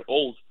said earlier,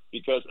 old,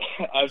 because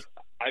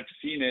I've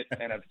seen it,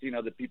 and I've seen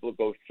other people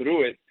go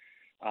through it.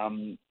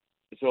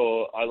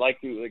 So I like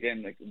to,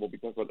 again, like what we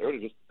talked about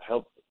earlier, just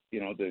help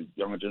the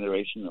younger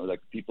generation, or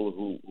like people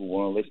who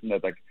want to listen,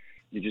 that like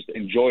you just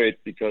enjoy it,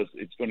 because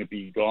it's going to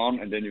be gone,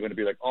 and then you're going to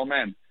be like, oh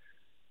man,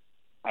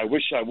 I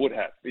wish I would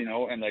have,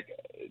 and like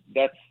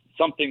that's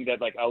something that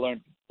like I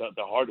learned the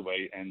hard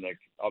way, and like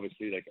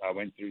obviously like I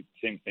went through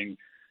the same thing,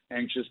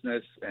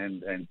 anxiousness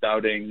and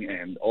doubting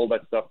and all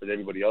that stuff that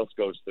everybody else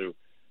goes through.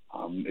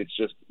 It's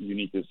just you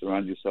need to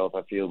surround yourself,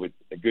 I feel, with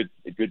a good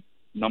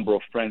number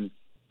of friends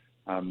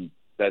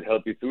that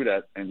help you through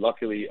that, and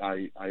luckily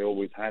I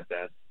always had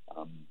that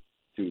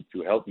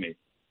to help me.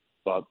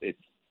 But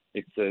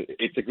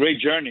it's a great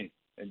journey,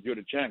 and you're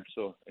the champ,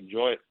 so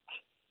enjoy it.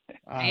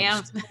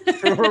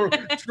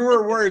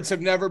 Truer words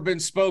have never been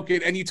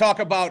spoken. And you talk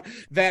about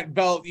that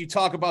belt. You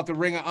talk about the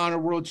Ring of Honor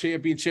World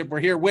Championship. We're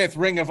here with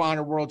Ring of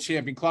Honor World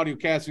Champion Claudio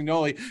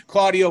Castagnoli.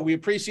 Claudio, we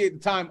appreciate the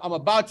time. I'm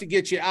about to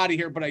get you out of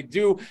here, but I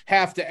do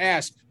have to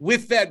ask,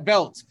 with that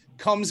belt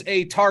comes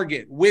a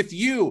target. With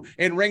you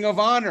in Ring of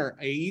Honor,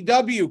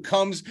 AEW,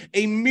 comes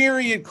a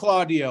myriad,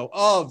 Claudio,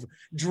 of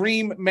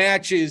dream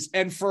matches.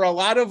 And for a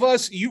lot of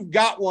us, you've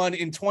got one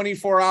in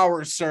 24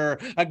 hours, sir,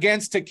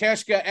 against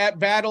Takeshita at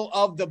Battle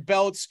of the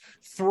Belts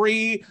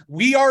 3.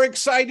 We are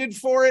excited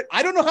for it.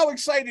 I don't know how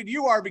excited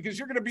you are because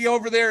you're going to be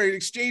over there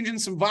exchanging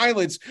some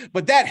violence,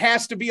 but that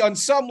has to be on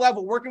some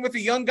level. Working with a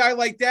young guy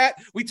like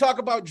that, we talk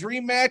about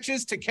dream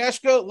matches.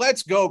 Takeshita,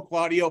 let's go,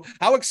 Claudio.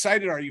 How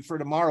excited are you for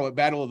tomorrow at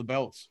Battle of the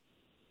Belts?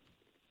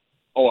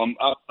 Oh,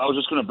 I was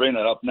just going to bring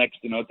that up next.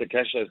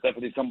 Takeshita is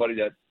definitely somebody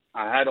that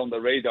I had on the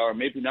radar.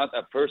 Maybe not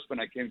at first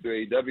when I came to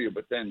AEW,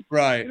 but then,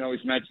 right.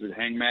 His match with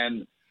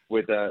Hangman,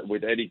 with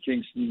Eddie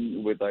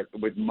Kingston, with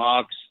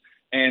Mox,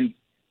 and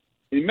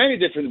in many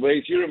different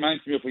ways, he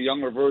reminds me of a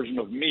younger version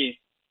of me.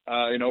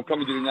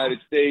 Coming to the United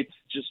States,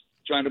 just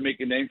trying to make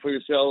a name for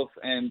yourself,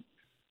 and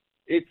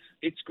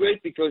it's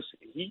great because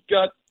he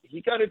got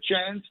a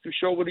chance to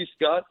show what he's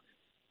got,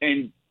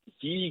 and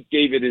he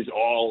gave it his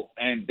all,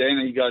 and then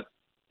he got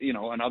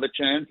another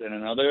chance and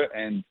another,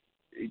 and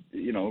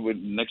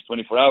within the next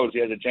 24 hours, he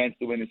has a chance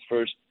to win his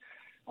first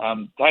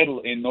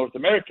title in North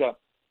America.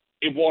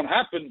 It won't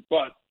happen,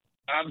 but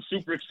I'm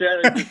super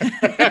excited.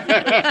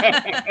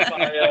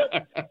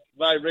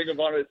 my Ring of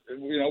Honor,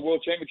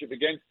 World Championship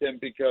against him,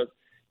 because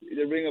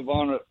the Ring of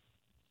Honor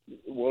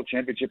World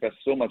Championship has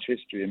so much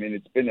history. I mean,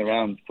 it's been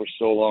around for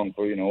so long,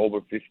 for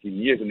over 15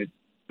 years, and it's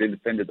been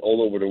defended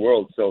all over the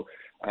world. So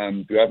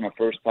to have my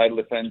first title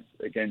defense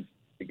against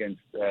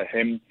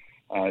him.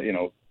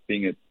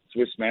 Being a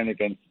Swiss man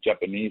against a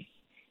Japanese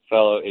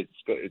fellow, it's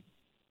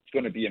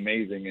going to be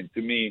amazing. And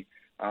to me,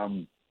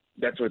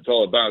 that's what it's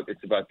all about.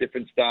 It's about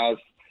different styles,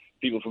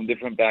 people from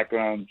different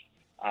backgrounds,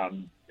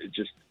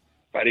 just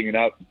fighting it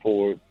out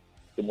for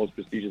the most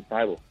prestigious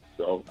title.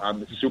 So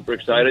I'm super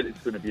excited. It's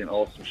going to be an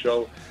awesome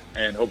show,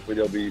 and hopefully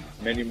there'll be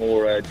many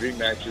more dream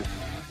matches.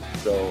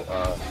 So,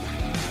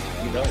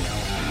 who knows?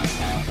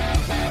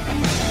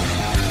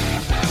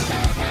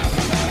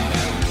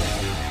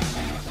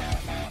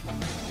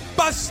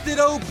 Busted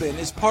Open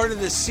is part of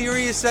the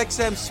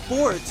SiriusXM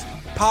Sports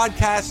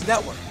Podcast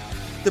Network.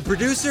 The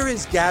producer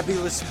is Gabby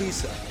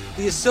Laspisa.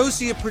 The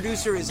associate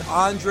producer is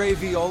Andre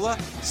Viola.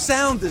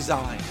 Sound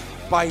design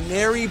by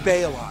Neri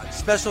Bailon.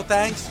 Special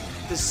thanks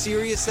to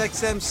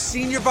SiriusXM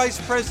Senior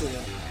Vice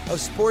President of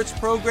Sports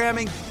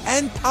Programming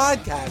and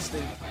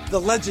Podcasting,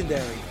 the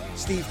legendary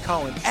Steve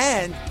Cohen,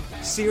 and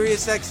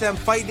SiriusXM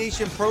Fight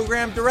Nation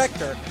Program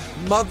Director,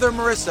 Mother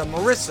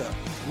Marissa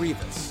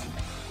Rivas.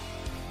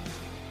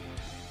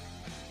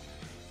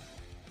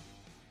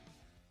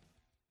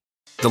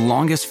 The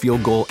longest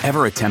field goal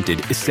ever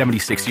attempted is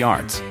 76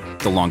 yards.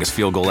 The longest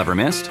field goal ever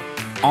missed?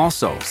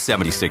 Also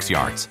 76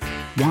 yards.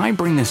 Why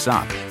bring this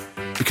up?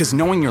 Because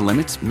knowing your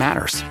limits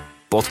matters,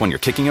 both when you're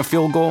kicking a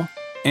field goal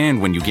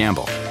and when you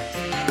gamble.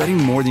 Betting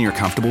more than you're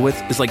comfortable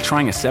with is like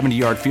trying a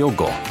 70-yard field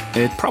goal.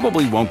 It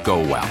probably won't go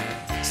well.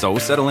 So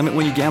set a limit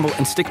when you gamble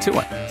and stick to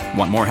it.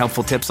 Want more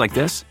helpful tips like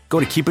this?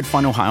 Go to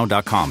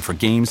keepitfunohio.com for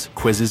games,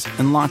 quizzes,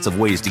 and lots of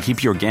ways to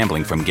keep your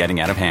gambling from getting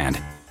out of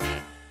hand.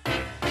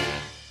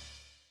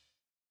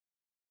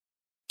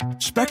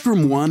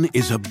 Spectrum One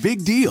is a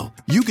big deal.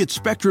 You get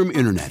Spectrum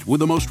Internet with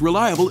the most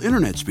reliable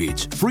internet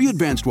speeds, free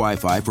advanced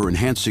Wi-Fi for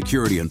enhanced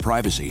security and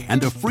privacy,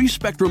 and a free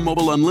Spectrum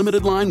Mobile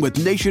Unlimited line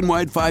with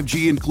nationwide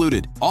 5G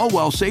included, all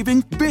while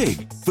saving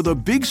big. For the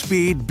big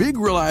speed, big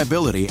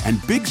reliability,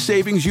 and big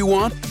savings you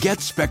want, get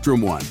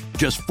Spectrum One.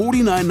 Just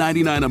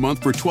 $49.99 a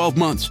month for 12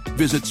 months.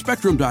 Visit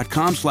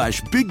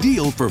spectrum.com/big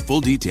deal for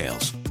full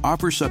details.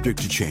 Offer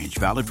subject to change.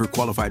 Valid for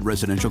qualified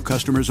residential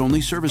customers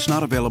only. Service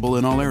not available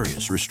in all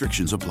areas.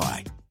 Restrictions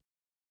apply.